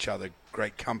found each other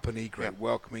great company, great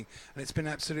welcoming, and it's been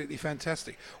absolutely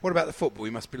fantastic. What about the football?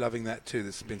 You must be loving that too.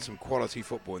 There's been some quality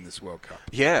football in this World Cup.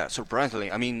 Yeah, surprisingly.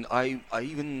 I mean, I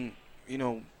even,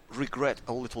 regret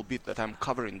a little bit that I'm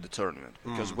covering the tournament,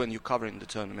 because when you're covering the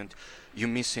tournament, you're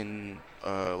missing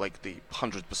like the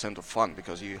 100% of fun,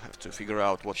 because you have to figure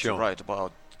out what to write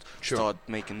about, start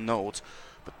making notes.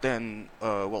 But then,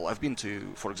 I've been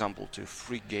to, for example, to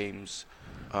 3 games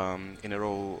in a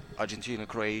row: Argentina,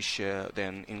 Croatia,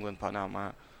 then England,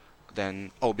 Panama,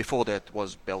 then before that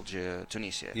was Belgium,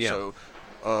 Tunisia. Yeah. So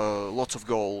lots of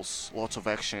goals, lots of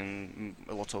action,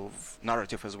 a lot of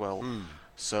narrative as well.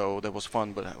 So that was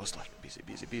fun, but I was like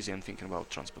busy and thinking about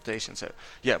transportation. So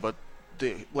yeah, but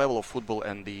the level of football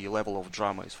and the level of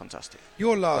drama is fantastic.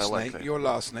 Your last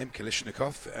name,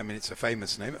 Kalashnikov. I mean, it's a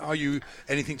famous name. Are you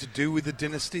anything to do with the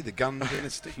dynasty, the gun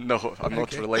dynasty? No, I'm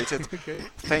not related.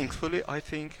 Thankfully, I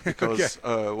think, because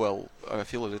I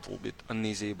feel a little bit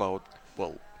uneasy about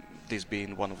this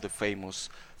being one of the famous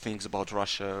things about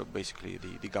Russia, basically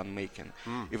the gun making.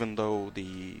 Even though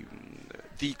the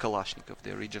Kalashnikov,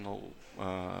 the original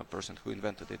person who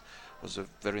invented it, was a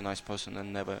very nice person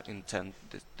and never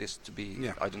intended this to be,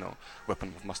 I don't know,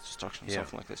 weapon of mass destruction,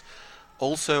 something like this.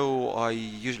 Also, I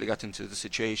usually get into the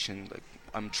situation, like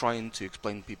I'm trying to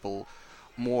explain people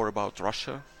more about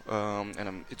Russia,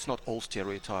 and it's not all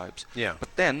stereotypes. Yeah.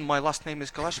 But then my last name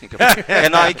is Kalashnikov,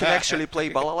 and I can actually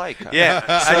play balalaika. Yeah.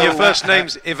 And your first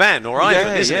name's Ivan, or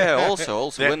Ivan, isn't it?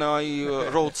 Also, when I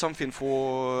wrote something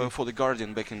for The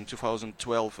Guardian back in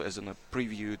 2012 as a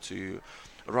preview to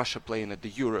Russia playing at the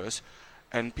Euros,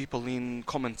 and people in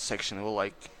comment section were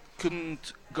like,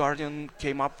 couldn't Guardian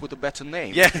came up with a better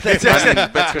name? Yeah, better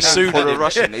name for a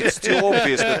Russian. It's too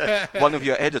obvious that one of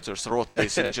your editors wrote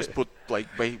this and just put like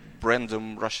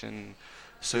random Russian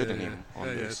pseudonym on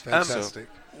this. Fantastic.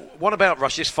 What about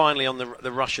Russia? Just finally on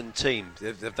the Russian team,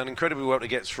 they've done incredibly well to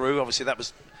get through. Obviously, that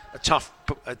was a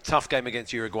tough game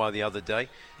against Uruguay the other day.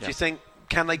 Do you think?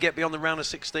 Can they get beyond the round of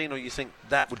 16, or you think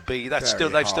they've still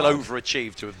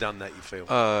overachieved to have done that? You feel?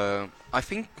 I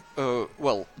think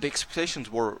the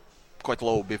expectations were quite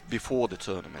low before the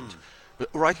tournament, but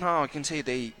right now I can say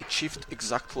they achieved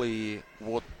exactly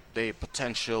what their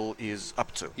potential is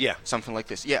up to. Yeah, something like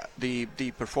this. Yeah, the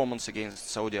performance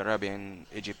against Saudi Arabia and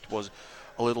Egypt was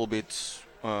a little bit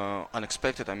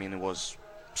unexpected. I mean, it was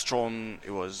strong.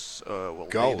 It was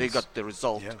they got the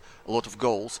result, a lot of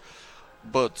goals.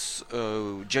 But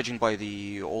judging by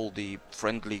all the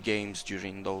friendly games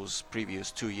during those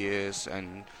previous 2 years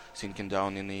and sinking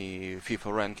down in the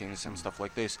FIFA rankings and stuff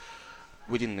like this,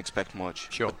 we didn't expect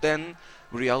much. Sure. But then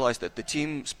we realized that the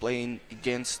team's playing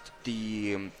against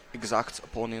the exact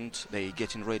opponent. They're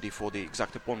getting ready for the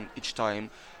exact opponent each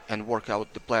time and work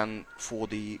out the plan for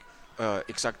the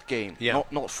exact game. Yeah.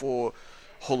 Not for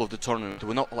whole of the tournament.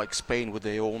 We're not like Spain with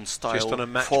their own style, just on a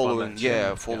match following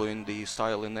the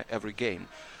style in every game.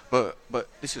 But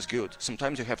this is good.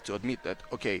 Sometimes you have to admit that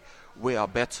we are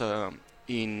better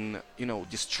in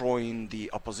destroying the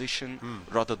opposition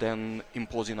rather than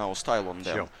imposing our style on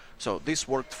them. Sure. So this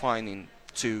worked fine in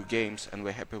 2 games, and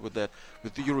we're happy with that.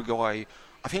 With the Uruguay,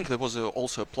 I think there was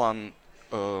also a plan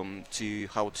to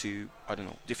how to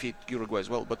defeat Uruguay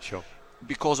as well. But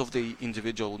because of the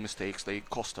individual mistakes, they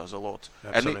cost us a lot.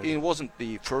 Absolutely. And it wasn't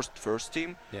the first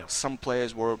team. Yeah. Some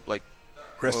players were like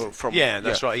from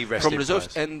that's right. He rested from reserves,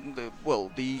 players. and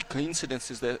the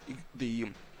coincidence is that the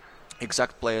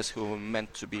exact players who were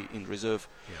meant to be in reserve,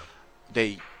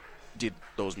 they did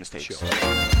those mistakes. Sure.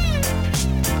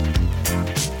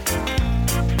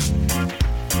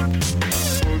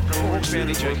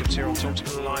 Andy Jacobs here on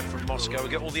TalkSport live from Moscow. We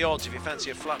get all the odds if you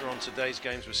fancy a flutter on today's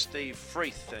games with Steve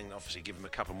Freeth, and obviously give him a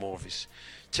couple more of his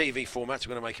TV formats.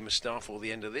 We're going to make him a star for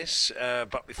the end of this.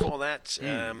 But before that,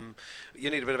 you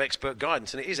need a bit of expert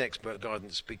guidance, and it is expert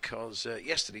guidance because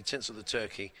yesterday Tinsel the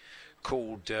Turkey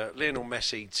called Lionel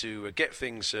Messi to get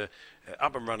things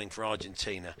up and running for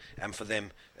Argentina and for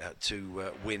them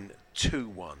to win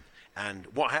 2-1. And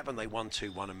what happened? They won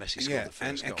 2-1 and Messi scored the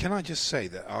first goal. And can I just say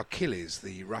that Achilles,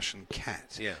 the Russian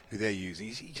cat who they're using,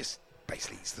 he just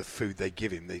basically eats the food they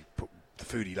give him. They put the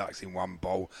food he likes in one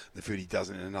bowl, the food he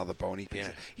doesn't in another bowl, and he picks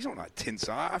it. He's not like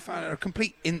Tinsel. I find it a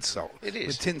complete insult. It is.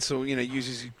 With Tinsel,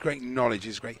 uses his great knowledge,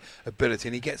 his great ability,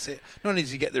 and he gets it. Not only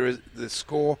does he get the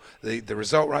score, the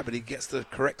result right, but he gets the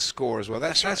correct score as well.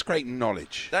 That's great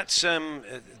knowledge. That's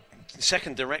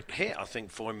second direct hit, I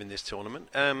think, for him in this tournament.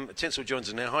 Tinsel joins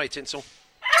us now. Hi, Tinsel.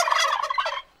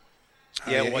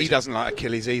 He doesn't like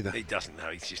Achilles either. He doesn't know.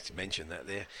 He's just mentioned that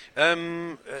there.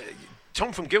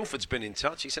 Tom from Guildford's been in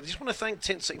touch. He said, I just want to thank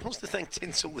Tinsel. He wants to thank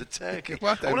Tinsel the Turkey.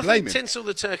 Well, I want to thank Tinsel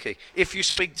the Turkey if you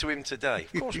speak to him today.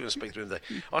 Of course we're going to speak to him today.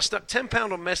 I stuck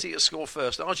 £10 on Messi to score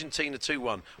first, Argentina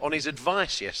 2-1, on his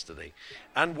advice yesterday,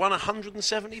 and won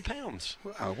 £170.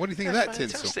 Wow, what do you think of that,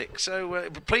 Tinsel? Fantastic. So,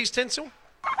 please, Tinsel.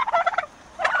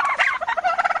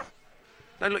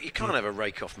 No, look, you can't have a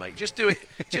rake off, mate. Just do it.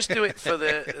 Just do it for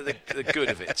the good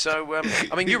of it. So,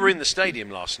 I mean, you were in the stadium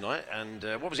last night, and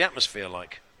what was the atmosphere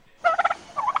like?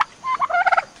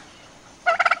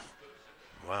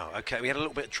 Wow. Okay, we had a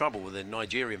little bit of trouble with the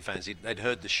Nigerian fans. They'd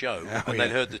heard the show and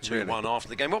they'd heard the 2-1 after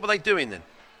the game. What were they doing then?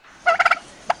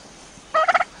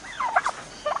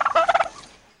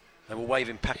 They were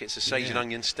waving packets of sage and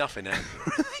onion stuffing out.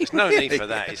 There's no need for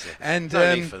that, is there? And,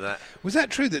 no need for that. Was that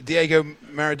true that Diego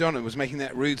Maradona was making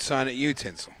that rude sign at you,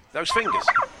 Tinsel? Those fingers.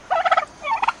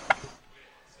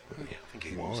 I think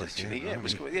he was actually. Yeah, it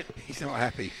was good. Yeah. He's not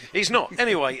happy. He's not.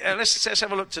 Anyway, let's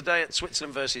have a look today at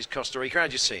Switzerland versus Costa Rica.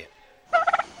 How'd you see it?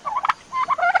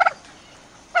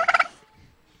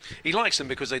 He likes them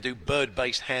because they do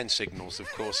bird-based hand signals, of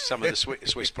course, some of the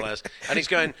Swiss players. And he's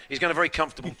going a very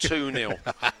comfortable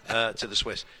 2-0 to the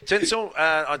Swiss. Tinsel,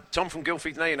 Tom from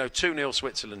Guildford, now you know 2-0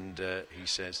 Switzerland, he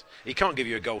says. He can't give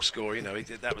you a goal score, you know. He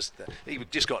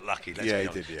just got lucky, let's be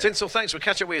honest. He did, yeah. Tinsel, thanks. We'll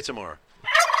catch up with you tomorrow.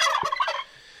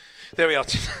 There we are.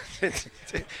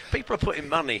 People are putting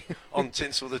money on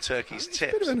Tinsel the Turkey's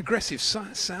tips. A bit of an aggressive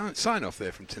sign-off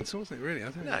there from Tinsel, wasn't it, really?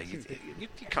 You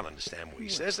can't understand what he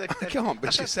says. I can't,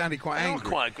 but it sounded quite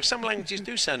angry. Some languages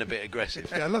do sound a bit aggressive.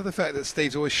 Yeah, I love the fact that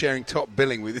Steve's always sharing top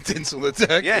billing with Tinsel the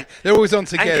Turkey. Yeah. They're always on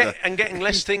together. And getting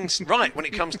less things right when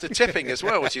it comes to tipping as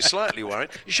well, which is slightly worrying.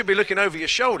 You should be looking over your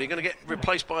shoulder. You're going to get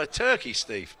replaced by a turkey,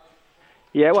 Steve.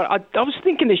 Yeah, well, I was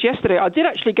thinking this yesterday. I did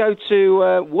actually go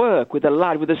to work with a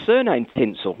lad with a surname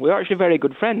Tinsel. We were actually very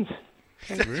good friends.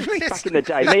 Really? Back in the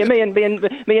day,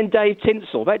 me and Dave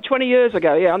Tinsel, about 20 years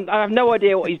ago. Yeah, I have no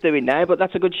idea what he's doing now, but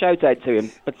that's a good shout out to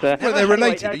him. But well, they're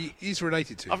related. He's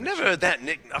related to him. I've never heard that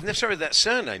nick. I've never heard that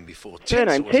surname before.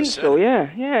 Surname Tinsel, yeah.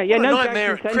 What no a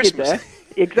nightmare at Christmas. There.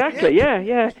 Exactly.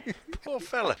 yeah. Poor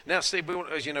fella. Now, Steve,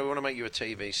 as you know, we want to make you a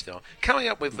TV star. Coming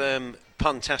up with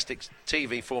puntastic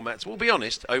TV formats. We'll be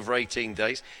honest. Over 18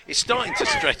 days, it's starting to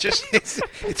stretch us.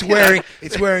 it's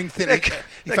wearing thin.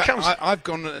 In fact, I've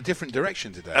gone a different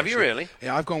direction today. Have you really?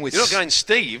 Yeah, I've gone with. You're not going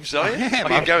Steve's, are you?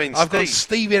 I've gone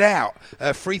Steve it out.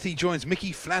 Freethy joins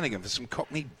Mickey Flanagan for some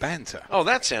Cockney banter. Oh,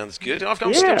 that sounds good. I'm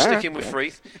still sticking with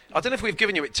Freeth. I don't know if we've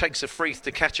given you It Takes a Freeth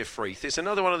to Catch a Freeth. It's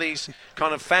another one of these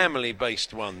kind of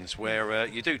family-based ones where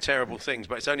you do terrible things,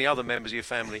 but it's only other members of your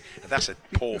family. That's a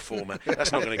poor format.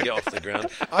 That's not going to get off the ground.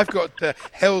 I've got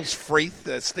Hell's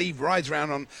Freeth. Steve rides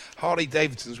around on Harley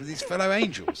Davidsons with his fellow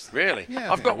angels. Really?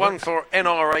 Yeah, I've got one for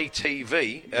NRA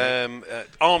TV,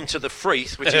 Armed to the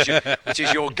Freeth, which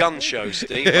is your gun show,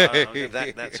 Steve.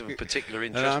 That's of particular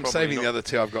interest. I'm saving the other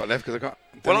two I've got left because I got.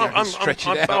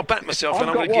 I'll back myself, and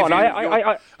I'm going to give you.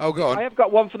 Go on. I have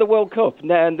got one for the World Cup,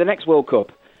 the next World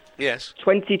Cup. Yes.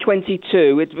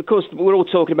 2022. Of course, we're all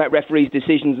talking about referees'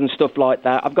 decisions and stuff like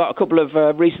that. I've got a couple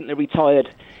of recently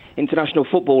retired international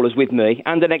footballers with me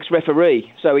and an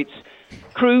ex-referee. So it's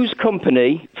Cruise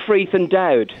Company, Freeth and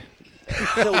Dowd.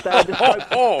 Still Dowd,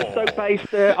 the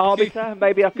soap-based arbiter.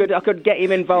 Maybe I could get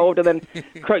him involved, and then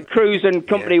Cruise and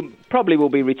Company probably will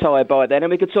be retired by then, and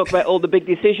we could talk about all the big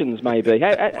decisions, maybe.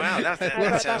 Wow,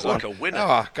 that sounds like a winner.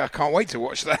 Oh, I can't wait to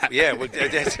watch that. Yeah, well,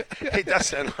 it does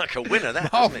sound like a winner, that,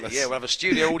 doesn't it? Yeah, we'll have a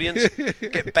studio audience,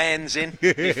 get bands in.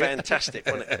 It'd be fantastic,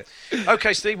 wouldn't it?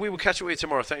 OK, Steve, we will catch up with you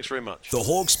tomorrow. Thanks very much. The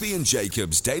Hawksbee and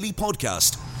Jacobs Daily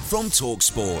Podcast from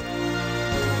TalkSport.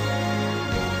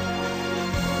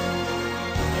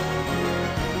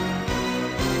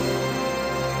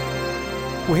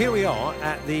 Well, here we are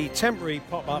at the temporary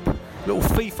pop-up little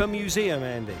FIFA museum,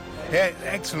 Andy. Yeah,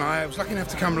 excellent. I was lucky enough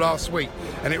to come last week,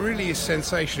 and it really is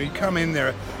sensational. You come in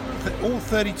there, all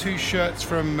 32 shirts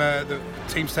from the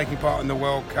teams taking part in the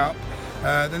World Cup.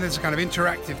 Then there's a kind of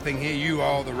interactive thing here. You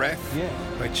are the ref,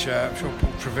 which I'm sure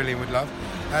Paul Trevelyan would love.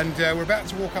 And we're about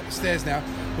to walk up the stairs now,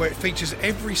 where it features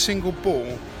every single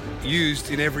ball used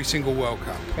in every single World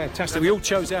Cup. Fantastic. We all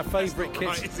chose our favourite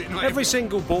kits. Every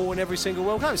single ball in every single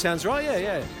World Cup. Sounds right,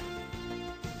 yeah.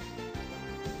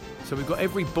 So we've got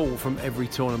every ball from every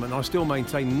tournament. I still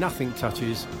maintain nothing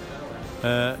touches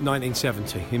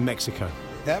 1970 in Mexico.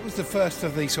 That was the first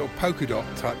of the sort of polka dot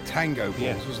type tango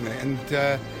balls, wasn't it?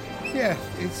 And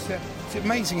it's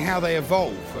amazing how they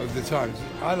evolve over the time.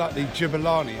 I like the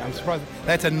Jubilani. I'm surprised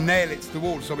they had to nail it to the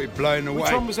wall to stop it blowing away.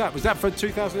 Which one was that? Was that for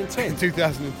 2010?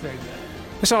 2010.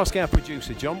 Let's ask our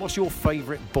producer, John, what's your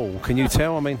favourite ball? Can you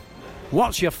tell? I mean,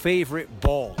 what's your favourite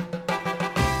ball?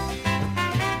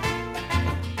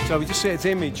 So we just see an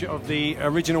image of the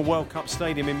original World Cup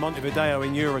stadium in Montevideo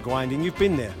in Uruguay, and you've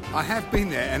been there. I have been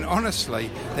there, and honestly,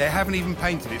 they haven't even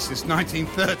painted it since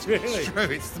 1930. Really? It's true.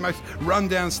 It's the most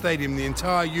run-down stadium in the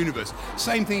entire universe.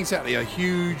 Same thing exactly, a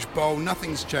huge bowl,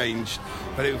 nothing's changed,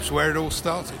 but it was where it all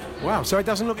started. Wow, so it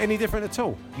doesn't look any different at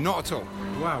all? Not at all.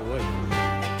 Wow.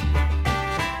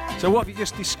 So what have you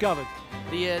just discovered?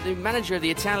 The manager of the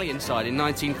Italian side in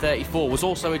 1934 was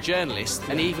also a journalist,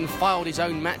 and he even filed his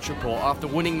own match report after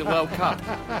winning the World Cup.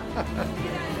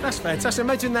 That's fantastic.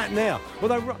 Imagine that now.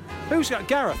 Although, who's got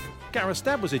Gareth? Gareth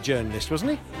Stab was a journalist,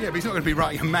 wasn't he? Yeah, but he's not going to be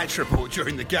writing a match report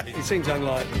during the game. It seems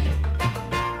unlikely.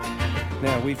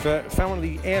 Now, we've found one of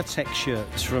the AirTech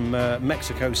shirts from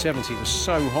Mexico 70. It was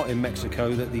so hot in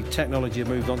Mexico that the technology had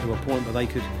moved on to a point where they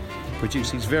could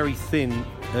produce these very thin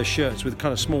shirts with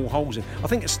kind of small holes in. I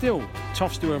think it's still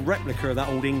Toff's doing a replica of that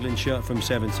old England shirt from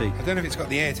 70. I don't know if it's got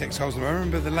the AirTech holes in it. I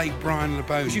remember the late Brian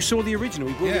LeBone. Because you saw the original.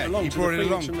 He brought it along. He to brought the it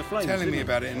along, from the Flames, telling me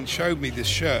about it and showed me this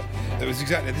shirt. That was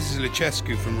exactly. This is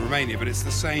Lucescu from Romania, but it's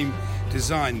the same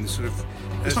design, sort of.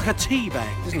 It's like a tea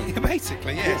bag, isn't it?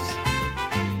 Basically, yes.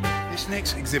 This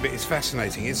next exhibit is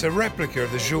fascinating. It's a replica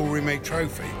of the Jules Rimet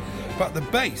trophy, but the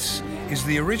base is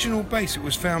the original base. It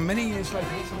was found many years later.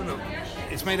 Let's have a look.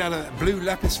 It's made out of blue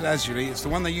lapis lazuli. It's the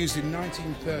one they used in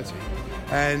 1930,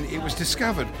 and it was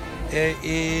discovered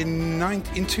in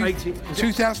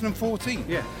 2014.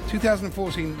 Yeah,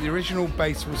 2014. The original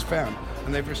base was found,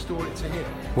 and they've restored it to here.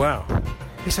 Wow.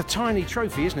 It's a tiny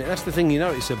trophy, isn't it? That's the thing you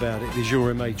notice about it, the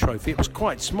Jules Rimet trophy. It was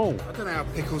quite small. I don't know how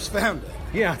Pickles found it.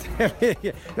 Yeah.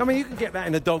 I mean, you can get that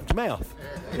in a dog's mouth.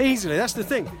 Easily, that's the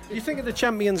thing. You think of the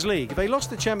Champions League. If they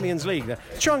lost the Champions League,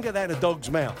 try and get that in a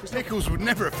dog's mouth. Pickles would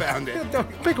never have found it.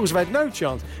 Pickles have had no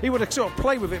chance. He would have sort of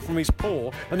played with it from his paw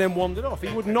and then wandered off.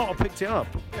 He would not have picked it up.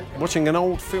 Watching an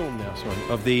old film now,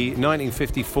 of the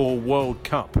 1954 World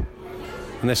Cup.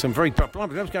 And there's some very...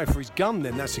 Blimey, I was going for his gun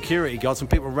then, that security guard. Some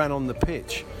people ran on the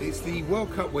pitch. It's the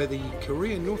World Cup where the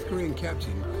North Korean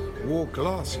captain wore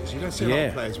glasses. You don't see a lot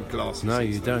of players with glasses. No,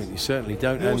 you don't. You certainly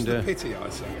don't. More's the pity, I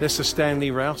say. There's Sir Stanley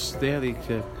Rouse there, the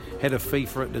head of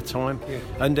FIFA at the time. Yeah.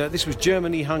 And this was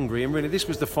Germany-Hungary, and really this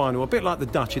was the final. A bit like the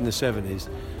Dutch in the 70s.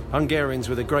 Hungarians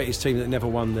were the greatest team that never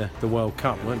won the World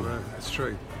Cup, weren't they? Right, that's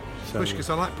true. So, Puskás,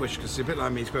 I like Puskás. He's a bit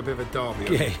like me. He's got a bit of a derby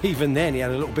on Yeah, him. even then he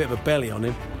had a little bit of a belly on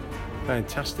him.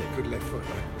 Fantastic. Good left foot,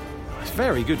 though. It's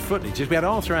very good footage. We had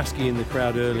Arthur Askey in the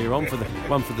crowd earlier on for the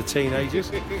one for the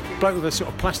teenagers. Bloke with a sort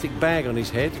of plastic bag on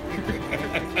his head.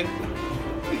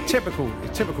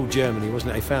 Typical Germany,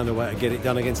 wasn't it? They found a way to get it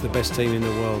done against the best team in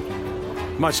the world.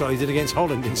 Much like they did against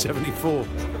Holland in '74.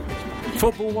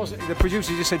 Football wasn't. The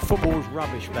producer just said football was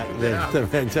rubbish back then. Yeah. They're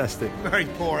fantastic. Very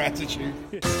poor attitude.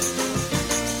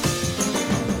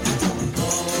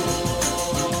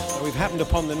 We've happened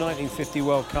upon the 1950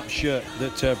 World Cup shirt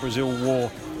that Brazil wore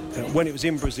when it was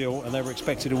in Brazil, and they were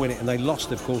expected to win it, and they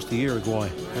lost, of course, to Uruguay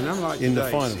And unlike in the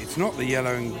today's, final. it's not the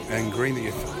yellow and green that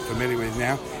you're familiar with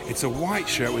now. It's a white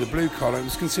shirt with a blue collar. It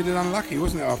was considered unlucky,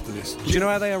 wasn't it, after this? Do you know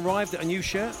how they arrived at a new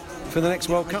shirt for the next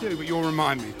World Cup? I do, but you'll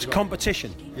remind me. It's a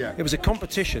competition. Yeah. It was a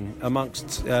competition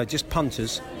amongst just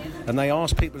punters, and they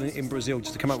asked people in Brazil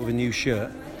just to come up with a new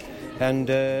shirt. And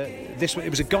it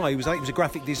was a guy who was a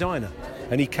graphic designer,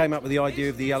 and he came up with the idea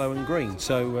of the yellow and green.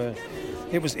 So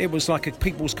it was like a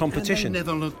people's competition. And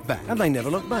they never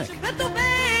looked back.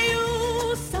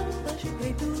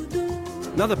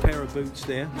 Another pair of boots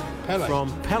there from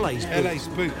Pele's boots. Pele's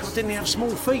boots. God, didn't he have small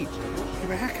feet? Yeah,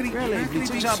 but how can he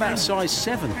He was about size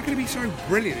 7. How can he be so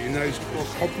brilliant in those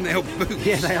hobnail boots?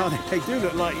 Yeah, they are. They do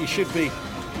look like you should be.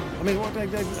 I mean,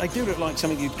 they do look like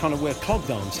something you'd kind of wear clog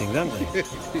dancing, don't they?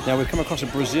 Now, we've come across a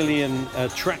Brazilian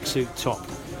tracksuit top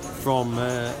from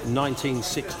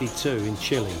 1962 in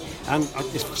Chile. And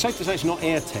it's safe to say it's not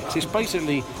AirTech. It's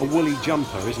basically a woolly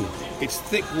jumper, isn't it? It's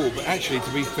thick wool, but actually,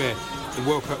 to be fair, the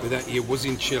World Cup of that year was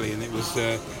in Chile, and it was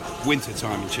winter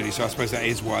time in Chile, so I suppose that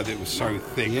is why it was so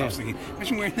thick. Yeah. I was thinking,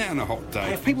 imagine wearing that on a hot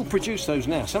day. If people produce those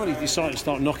now, somebody decided to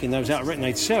start knocking those out, I reckon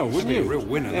they'd sell, wouldn't That'd you? be a real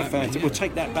winner, Yeah, that'd be, fantastic. yeah. We'll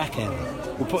take that back, Andy.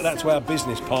 We'll put that to our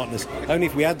business partners, only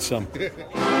if we had some.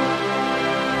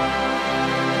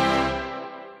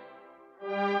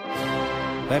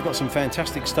 They've got some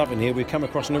fantastic stuff in here. We've come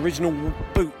across an original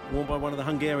boot worn by one of the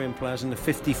Hungarian players in the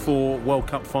 '54 World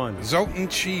Cup final. Zoltan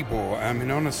Tibor, I mean,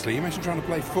 honestly, imagine trying to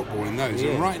play football in those.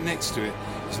 Yeah. And right next to it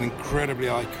is an incredibly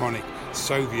iconic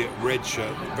Soviet red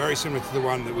shirt, very similar to the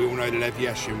one that we all know that Lev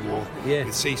Yashin wore, Yeah.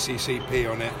 with CCCP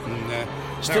on it. And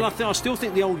I still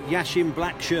think the old Yashin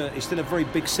black shirt is still a very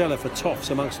big seller for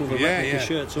Toffs amongst all the replica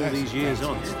shirts all these years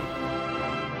on.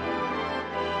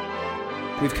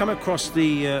 We've come across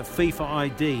the FIFA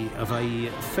ID of a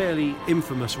fairly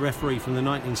infamous referee from the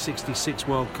 1966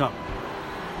 World Cup.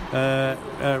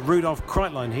 Rudolf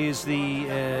Kreitlein. He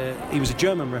was a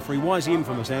German referee. Why is he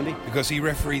infamous, Andy? Because he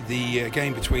refereed the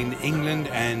game between England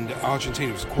and Argentina.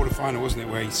 It was a quarter-final, wasn't it,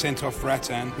 where he sent off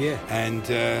Rattan. Yeah. And,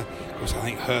 of course, I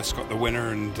think Hurst got the winner.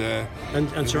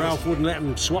 And Sir Alf wouldn't let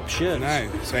them swap shirts. No.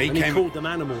 So he called them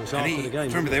animals after the game.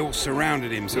 Remember, they all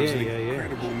surrounded him, so it was an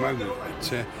incredible moment.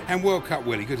 But, and World Cup,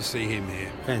 Willie, good to see him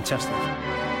here. Fantastic.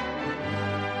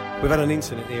 We've had an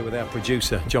incident here with our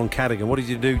producer, John Cadogan. What did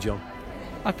you do, John?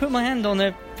 I put my hand on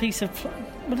a piece of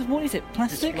what is it?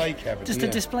 Plastic? Display cabinet. Just a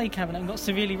display cabinet, and got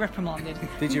severely reprimanded.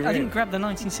 Did you? I didn't grab the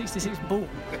 1966 ball.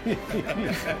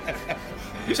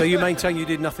 So you maintain you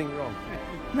did nothing wrong?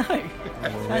 No.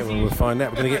 We'll find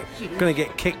out. We're going to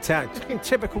get kicked out.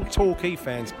 Typical Torquay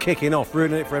fans kicking off,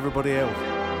 ruining it for everybody else.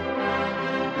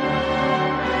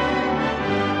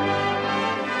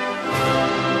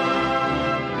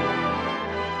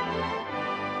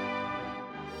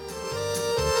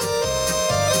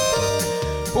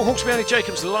 Paul Hawksby, Andy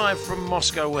Jacobs live from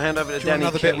Moscow. We'll hand over to Danny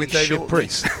another Kelly bit with David shortly.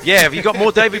 Priest. Yeah, have you got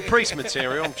more David Priest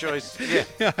material? I'm sure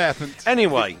I haven't.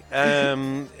 Anyway,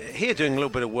 here doing a little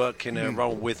bit of work in a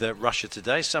role with Russia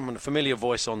today. Someone, a familiar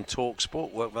voice on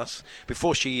TalkSport, worked with us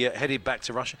before she headed back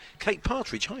to Russia. Kate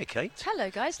Partridge. Hi, Kate. Hello,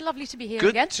 guys. Lovely to be here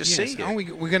Good again. to see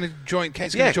you. We're going to join.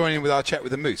 Kate's going to join in with our chat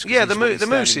with the Moose. Yeah, the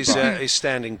Moose is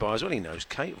standing by as well. He knows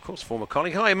Kate, of course, former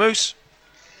colleague. Hi, Moose.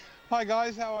 Hi,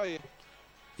 guys. How are you?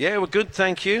 Yeah, we're good,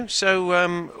 thank you. So,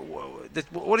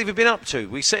 what have you been up to?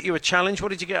 We set you a challenge. What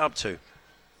did you get up to?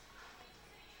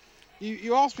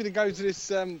 You asked me to go to this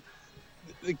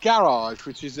the garage,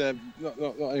 which is not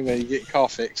anywhere you get car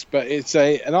fixed, but it's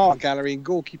an art gallery in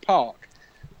Gorky Park,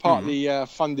 partly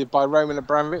funded by Roman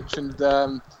Abramovich, and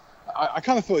I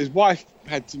kind of thought his wife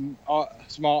had some art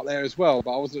there as well,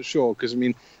 but I wasn't sure because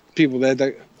people there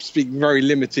don't speak very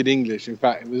limited English. In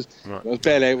fact, I was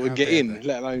barely able to get in,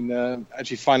 let alone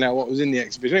actually find out what was in the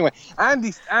exhibition. Anyway,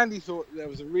 Andy thought there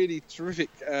was a really terrific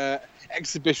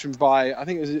exhibition by, I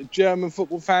think it was a German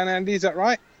football fan, Andy, is that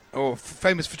right? Oh,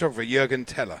 famous photographer, Jürgen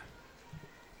Teller.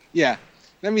 Yeah.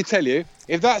 Let me tell you,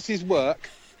 if that's his work,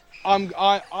 I'm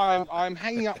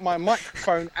hanging up my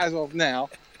microphone as of now,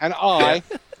 and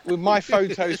with my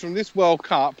photos from this World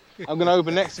Cup, I'm going to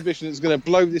open an exhibition that's going to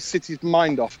blow this city's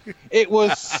mind off. It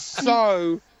was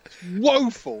so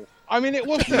woeful. It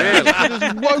wasn't. It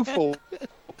was woeful.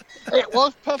 It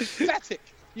was pathetic.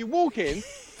 You walk in,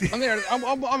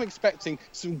 I'm expecting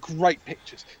some great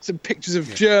pictures, some pictures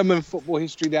of German football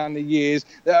history down the years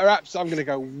that are absolutely. I'm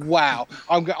going to go, wow.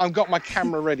 I've got my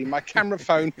camera ready. My camera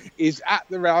phone is at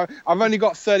the rail. I've only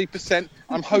got 30%.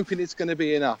 I'm hoping it's going to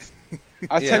be enough.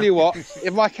 I tell you what,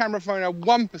 if my camera phone had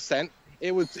 1%,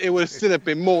 it would still have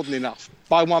been more than enough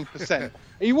by 1%. And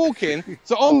you walk in,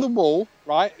 so on the wall,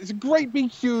 right, it's a great big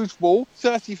huge wall,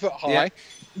 30 foot high,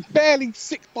 barely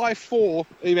 6x4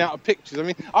 the amount of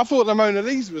pictures. I thought the Mona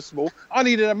Lisa was small. I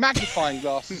needed a magnifying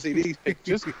glass to see these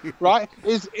pictures, right?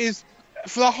 Is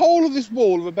for the whole of this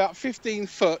wall of about 15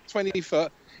 foot, 20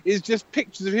 foot, is just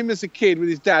pictures of him as a kid with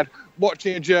his dad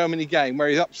watching a Germany game where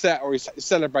he's upset or he's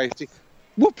celebrating.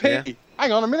 Whoopee! Yeah.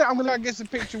 Hang on a minute, I'm going to get some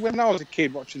picture when I was a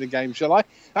kid watching the game, shall I?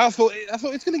 I thought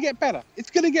it's going to get better.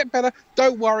 It's going to get better.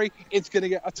 Don't worry, it's going to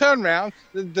get... I turn around,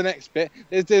 the next bit,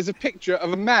 there's a picture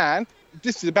of a man.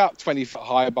 This is about 20 foot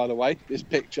high, by the way, this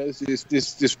picture,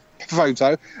 this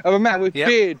photo of a man with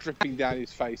beer dripping down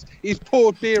his face. He's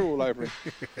poured beer all over him.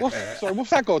 What's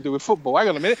that got to do with football? Hang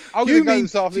on a minute. I'm going to go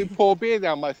this afternoon and pour beer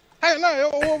down my... Hang on, no,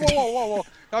 whoa.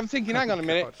 I'm thinking, hang on a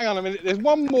minute. There's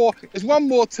one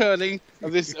more turning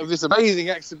of this amazing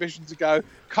exhibition to go.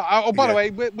 Oh, by the way,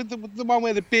 with the one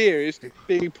where the beer is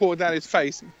being poured down his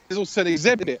face, there's also an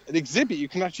exhibit you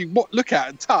can actually look at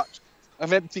and touch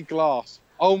of empty glass.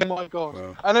 Oh my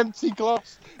God, an empty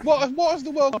glass. What has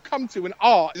the world come to when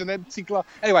art is an empty glass?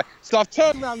 Anyway, so I've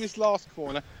turned around this last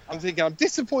corner. I'm thinking, I'm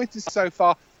disappointed so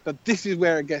far, but this is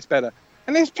where it gets better.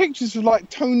 And there's pictures of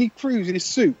Tony Cruz in his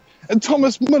suit, and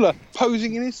Thomas Müller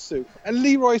posing in his suit, and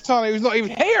Leroy Sané, who's not even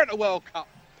here at the World Cup,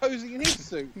 posing in his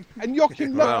suit, and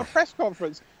Joachim Löw at a press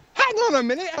conference. Hang on a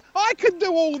minute, I can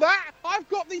do all that. I've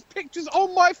got these pictures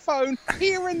on my phone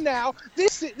here and now.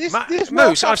 This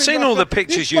Moose, I've seen all the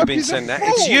pictures you've been sending.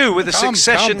 It's you with a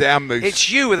succession. Calm down, Moose. It's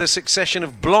you with a succession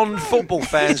of blonde football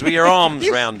fans with your arms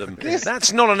round them.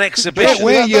 That's not an exhibition.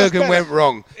 Where Jürgen went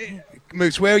wrong.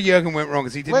 Moose, where Jürgen went wrong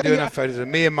is he didn't do enough photos of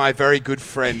me and my very good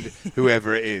friend,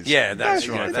 whoever it is. Yeah, that's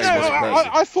right.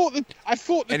 I thought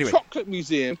the Chocolate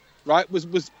Museum, right, was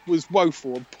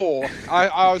woeful and poor.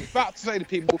 I was about to say to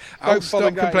people, don't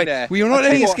bother going there. Well, you're not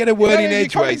letting us get a word in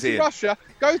edgeways here. Russia,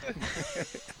 go to...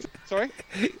 Sorry?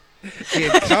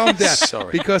 Ian, calm down.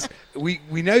 Sorry. Because we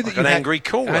know that like you an had, angry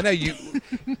caller. I know you.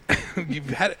 You've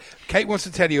had. Kate wants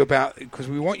to tell you about because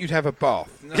we want you to have a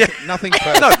bath. Nothing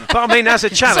personal. No, but I mean as a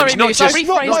challenge, Sorry,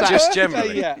 not Moose, just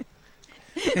generally. Yeah.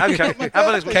 Okay, have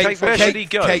a look. Kate, where should he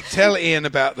go? Kate, tell Ian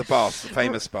about the bath, the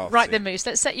famous bath. Right scene. then, Moose,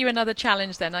 let's set you another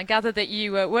challenge then. I gather that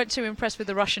you weren't too impressed with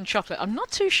the Russian chocolate. I'm not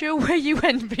too sure where you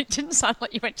went, but it didn't sound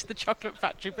like you went to the chocolate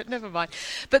factory, but never mind.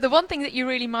 But the one thing that you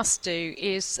really must do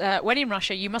is, when in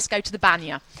Russia, you must go to the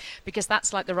banya, because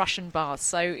that's like the Russian bath.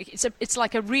 So it's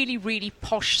like a really, really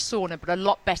posh sauna, but a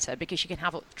lot better, because you can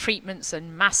have treatments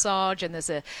and massage, and there's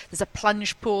a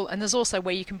plunge pool, and there's also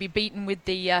where you can be beaten with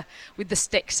the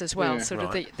sticks as well, sort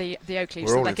of the Oakley,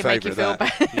 so they can make you feel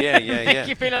better. Yeah. Make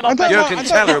you feel a lot better. Jürgen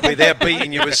Teller will be there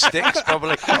beating you with sticks,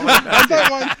 probably.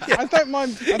 I don't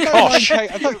mind, Kate.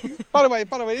 By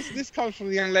the way, this comes from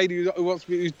the young lady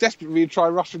who's desperately try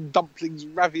Russian dumplings,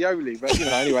 ravioli. But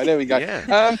anyway, there we go.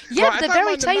 Yeah, but they're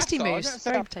very tasty, Moose.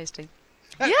 Very tasty.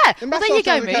 Yeah, well, there you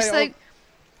go, Moose. So,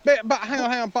 But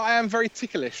hang on. But I am very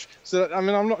ticklish. So I'm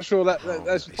not sure that's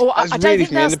I don't really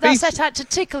think they're set out to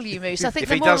tickle you, Moose. I think if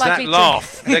they're he more does likely that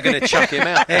laugh, they're going to chuck him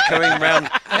out, echoing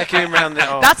round the.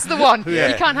 Oh. That's the one. Yeah.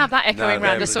 You can't have that echoing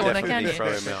round a sauna, can you?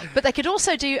 Throw him out. But they could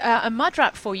also do a mud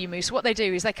wrap for you, Moose. What they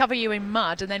do is they cover you in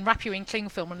mud and then wrap you in cling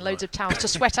film and loads of towels to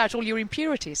sweat out all your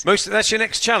impurities. Moose, that's your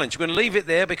next challenge. We're going to leave it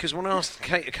there because we're going to ask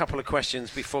Kate a couple of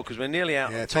questions before, because we're nearly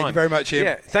out of time. Thank you very much, Ian.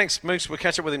 Yeah, thanks, Moose. We'll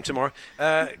catch up with him tomorrow.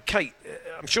 Kate,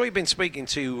 I'm sure you've been speaking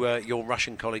to your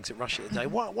Russian colleagues at Russia Today.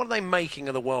 What are they making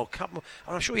of the World Cup?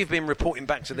 I'm sure you've been reporting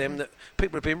back to them that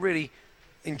people have been really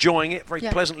enjoying it, very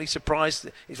pleasantly surprised.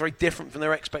 It's very different from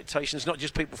their expectations, not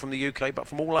just people from the UK, but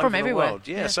from all over the world.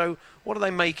 Yeah, so what are they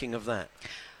making of that?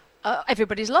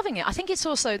 Everybody's loving it. I think it's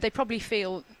also, they probably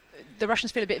feel, the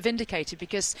Russians feel a bit vindicated,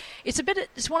 because it's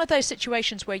one of those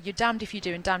situations where you're damned if you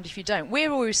do and damned if you don't.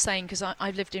 We're always saying, because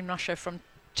I've lived in Russia from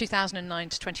 2009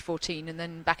 to 2014 and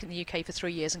then back in the UK for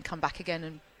 3 years and come back again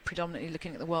and predominantly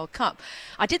looking at the World Cup.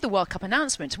 I did the World Cup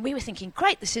announcement and we were thinking,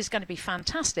 great, this is going to be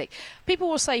fantastic. People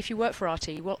will say, if you work for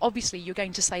RT, well, obviously you're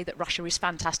going to say that Russia is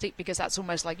fantastic because that's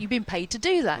almost like you've been paid to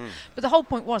do that. But the whole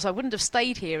point was I wouldn't have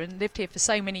stayed here and lived here for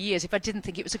so many years if I didn't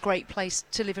think it was a great place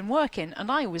to live and work in,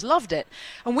 and I always loved it.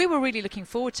 And we were really looking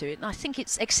forward to it, and I think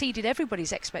it's exceeded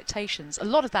everybody's expectations. A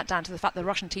lot of that down to the fact the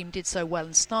Russian team did so well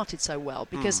and started so well,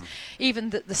 because even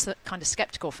the kind of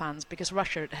sceptical fans, because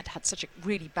Russia had had such a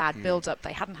really bad build-up,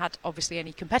 they hadn't had obviously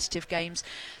any competitive games.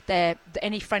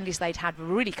 Any friendlies they'd had were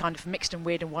really kind of mixed and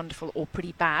weird and wonderful or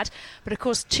pretty bad. But of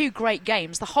course, 2 great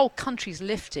games, the whole country's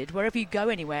lifted. Wherever you go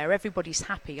anywhere, everybody's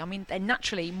happy. I mean, they're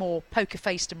naturally more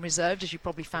poker-faced and reserved, as you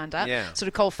probably found out. Yeah. Sort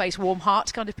of cold-faced, warm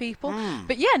heart kind of people.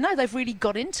 But yeah, no, they've really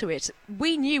got into it.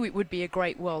 We knew it would be a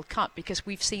great World Cup because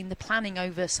we've seen the planning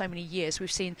over so many years.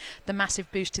 We've seen the massive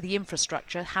boost to the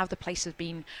infrastructure, how the place has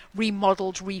been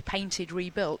remodelled, repainted,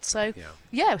 rebuilt. So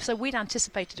so we'd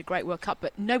anticipated a great World Cup,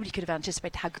 but nobody could have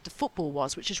anticipated how good the football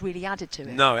was, which has really added to it.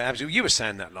 No, absolutely. You were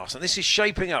saying that last night. This is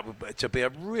shaping up to be a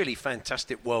really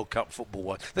fantastic World Cup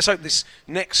football. Let's hope this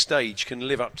next stage can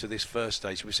live up to this first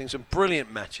stage. We've seen some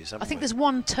brilliant matches, haven't we? I think there's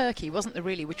one Turkey, wasn't there,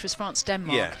 really, which was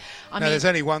France-Denmark. Yeah. No, there's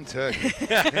only one Turkey.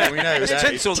 Yeah, we know that.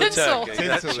 Tinsel the Turkey.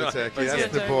 Tinsel the Turkey.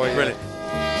 That's the boy. Brilliant.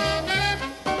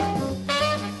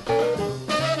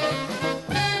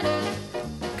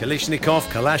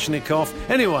 Kalashnikov.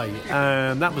 Anyway,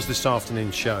 that was this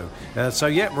afternoon's show.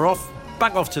 We're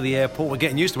back off to the airport. We're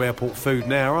getting used to airport food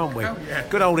now, aren't we? Oh, yeah.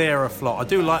 Good old Aeroflot. I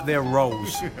do like their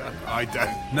rolls. I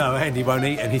don't. No, Andy won't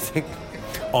eat anything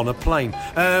on a plane.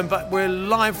 But we're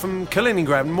live from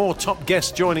Kaliningrad. More top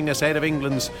guests joining us ahead of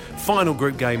England's final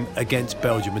group game against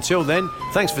Belgium. Until then,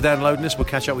 thanks for downloading us. We'll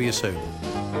catch up with you soon.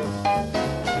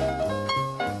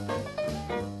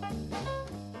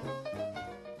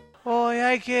 Hoy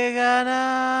hay que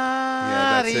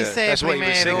ganar y ser That's what you were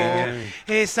primero. singing,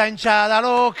 Esa hinchada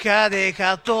loca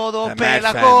deja todo The per mad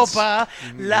la fans. copa,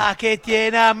 la que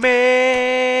tiene a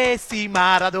Messi,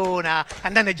 Maradona.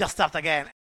 And then they just start again.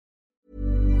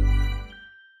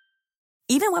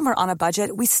 Even when we're on a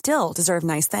budget, we still deserve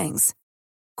nice things.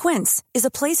 Quince is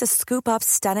a place to scoop up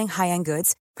stunning high-end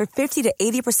goods for 50 to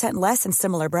 80% less than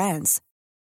similar brands.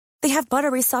 They have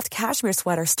buttery soft cashmere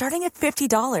sweaters starting at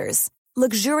 $50,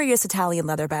 luxurious Italian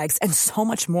leather bags, and so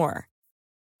much more.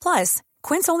 Plus,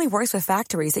 Quince only works with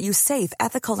factories that use safe,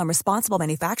 ethical, and responsible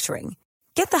manufacturing.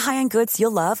 Get the high-end goods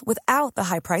you'll love without the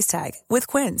high price tag with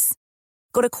Quince.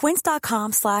 Go to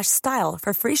quince.com/style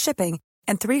for free shipping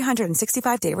and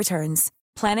 365-day returns.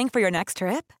 Planning for your next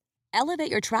trip?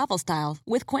 Elevate your travel style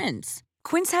with Quince.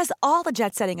 Quince has all the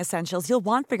jet-setting essentials you'll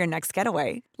want for your next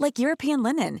getaway, like European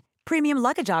linen, premium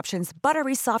luggage options,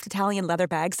 buttery soft Italian leather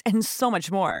bags, and so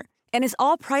much more. And is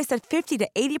all priced at 50 to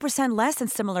 80% less than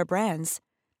similar brands.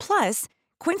 Plus,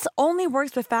 Quince only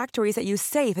works with factories that use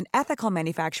safe and ethical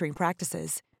manufacturing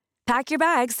practices. Pack your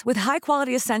bags with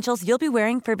high-quality essentials you'll be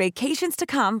wearing for vacations to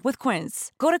come with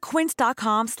Quince. Go to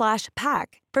quince.com/pack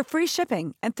for free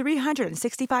shipping and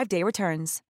 365-day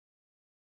returns.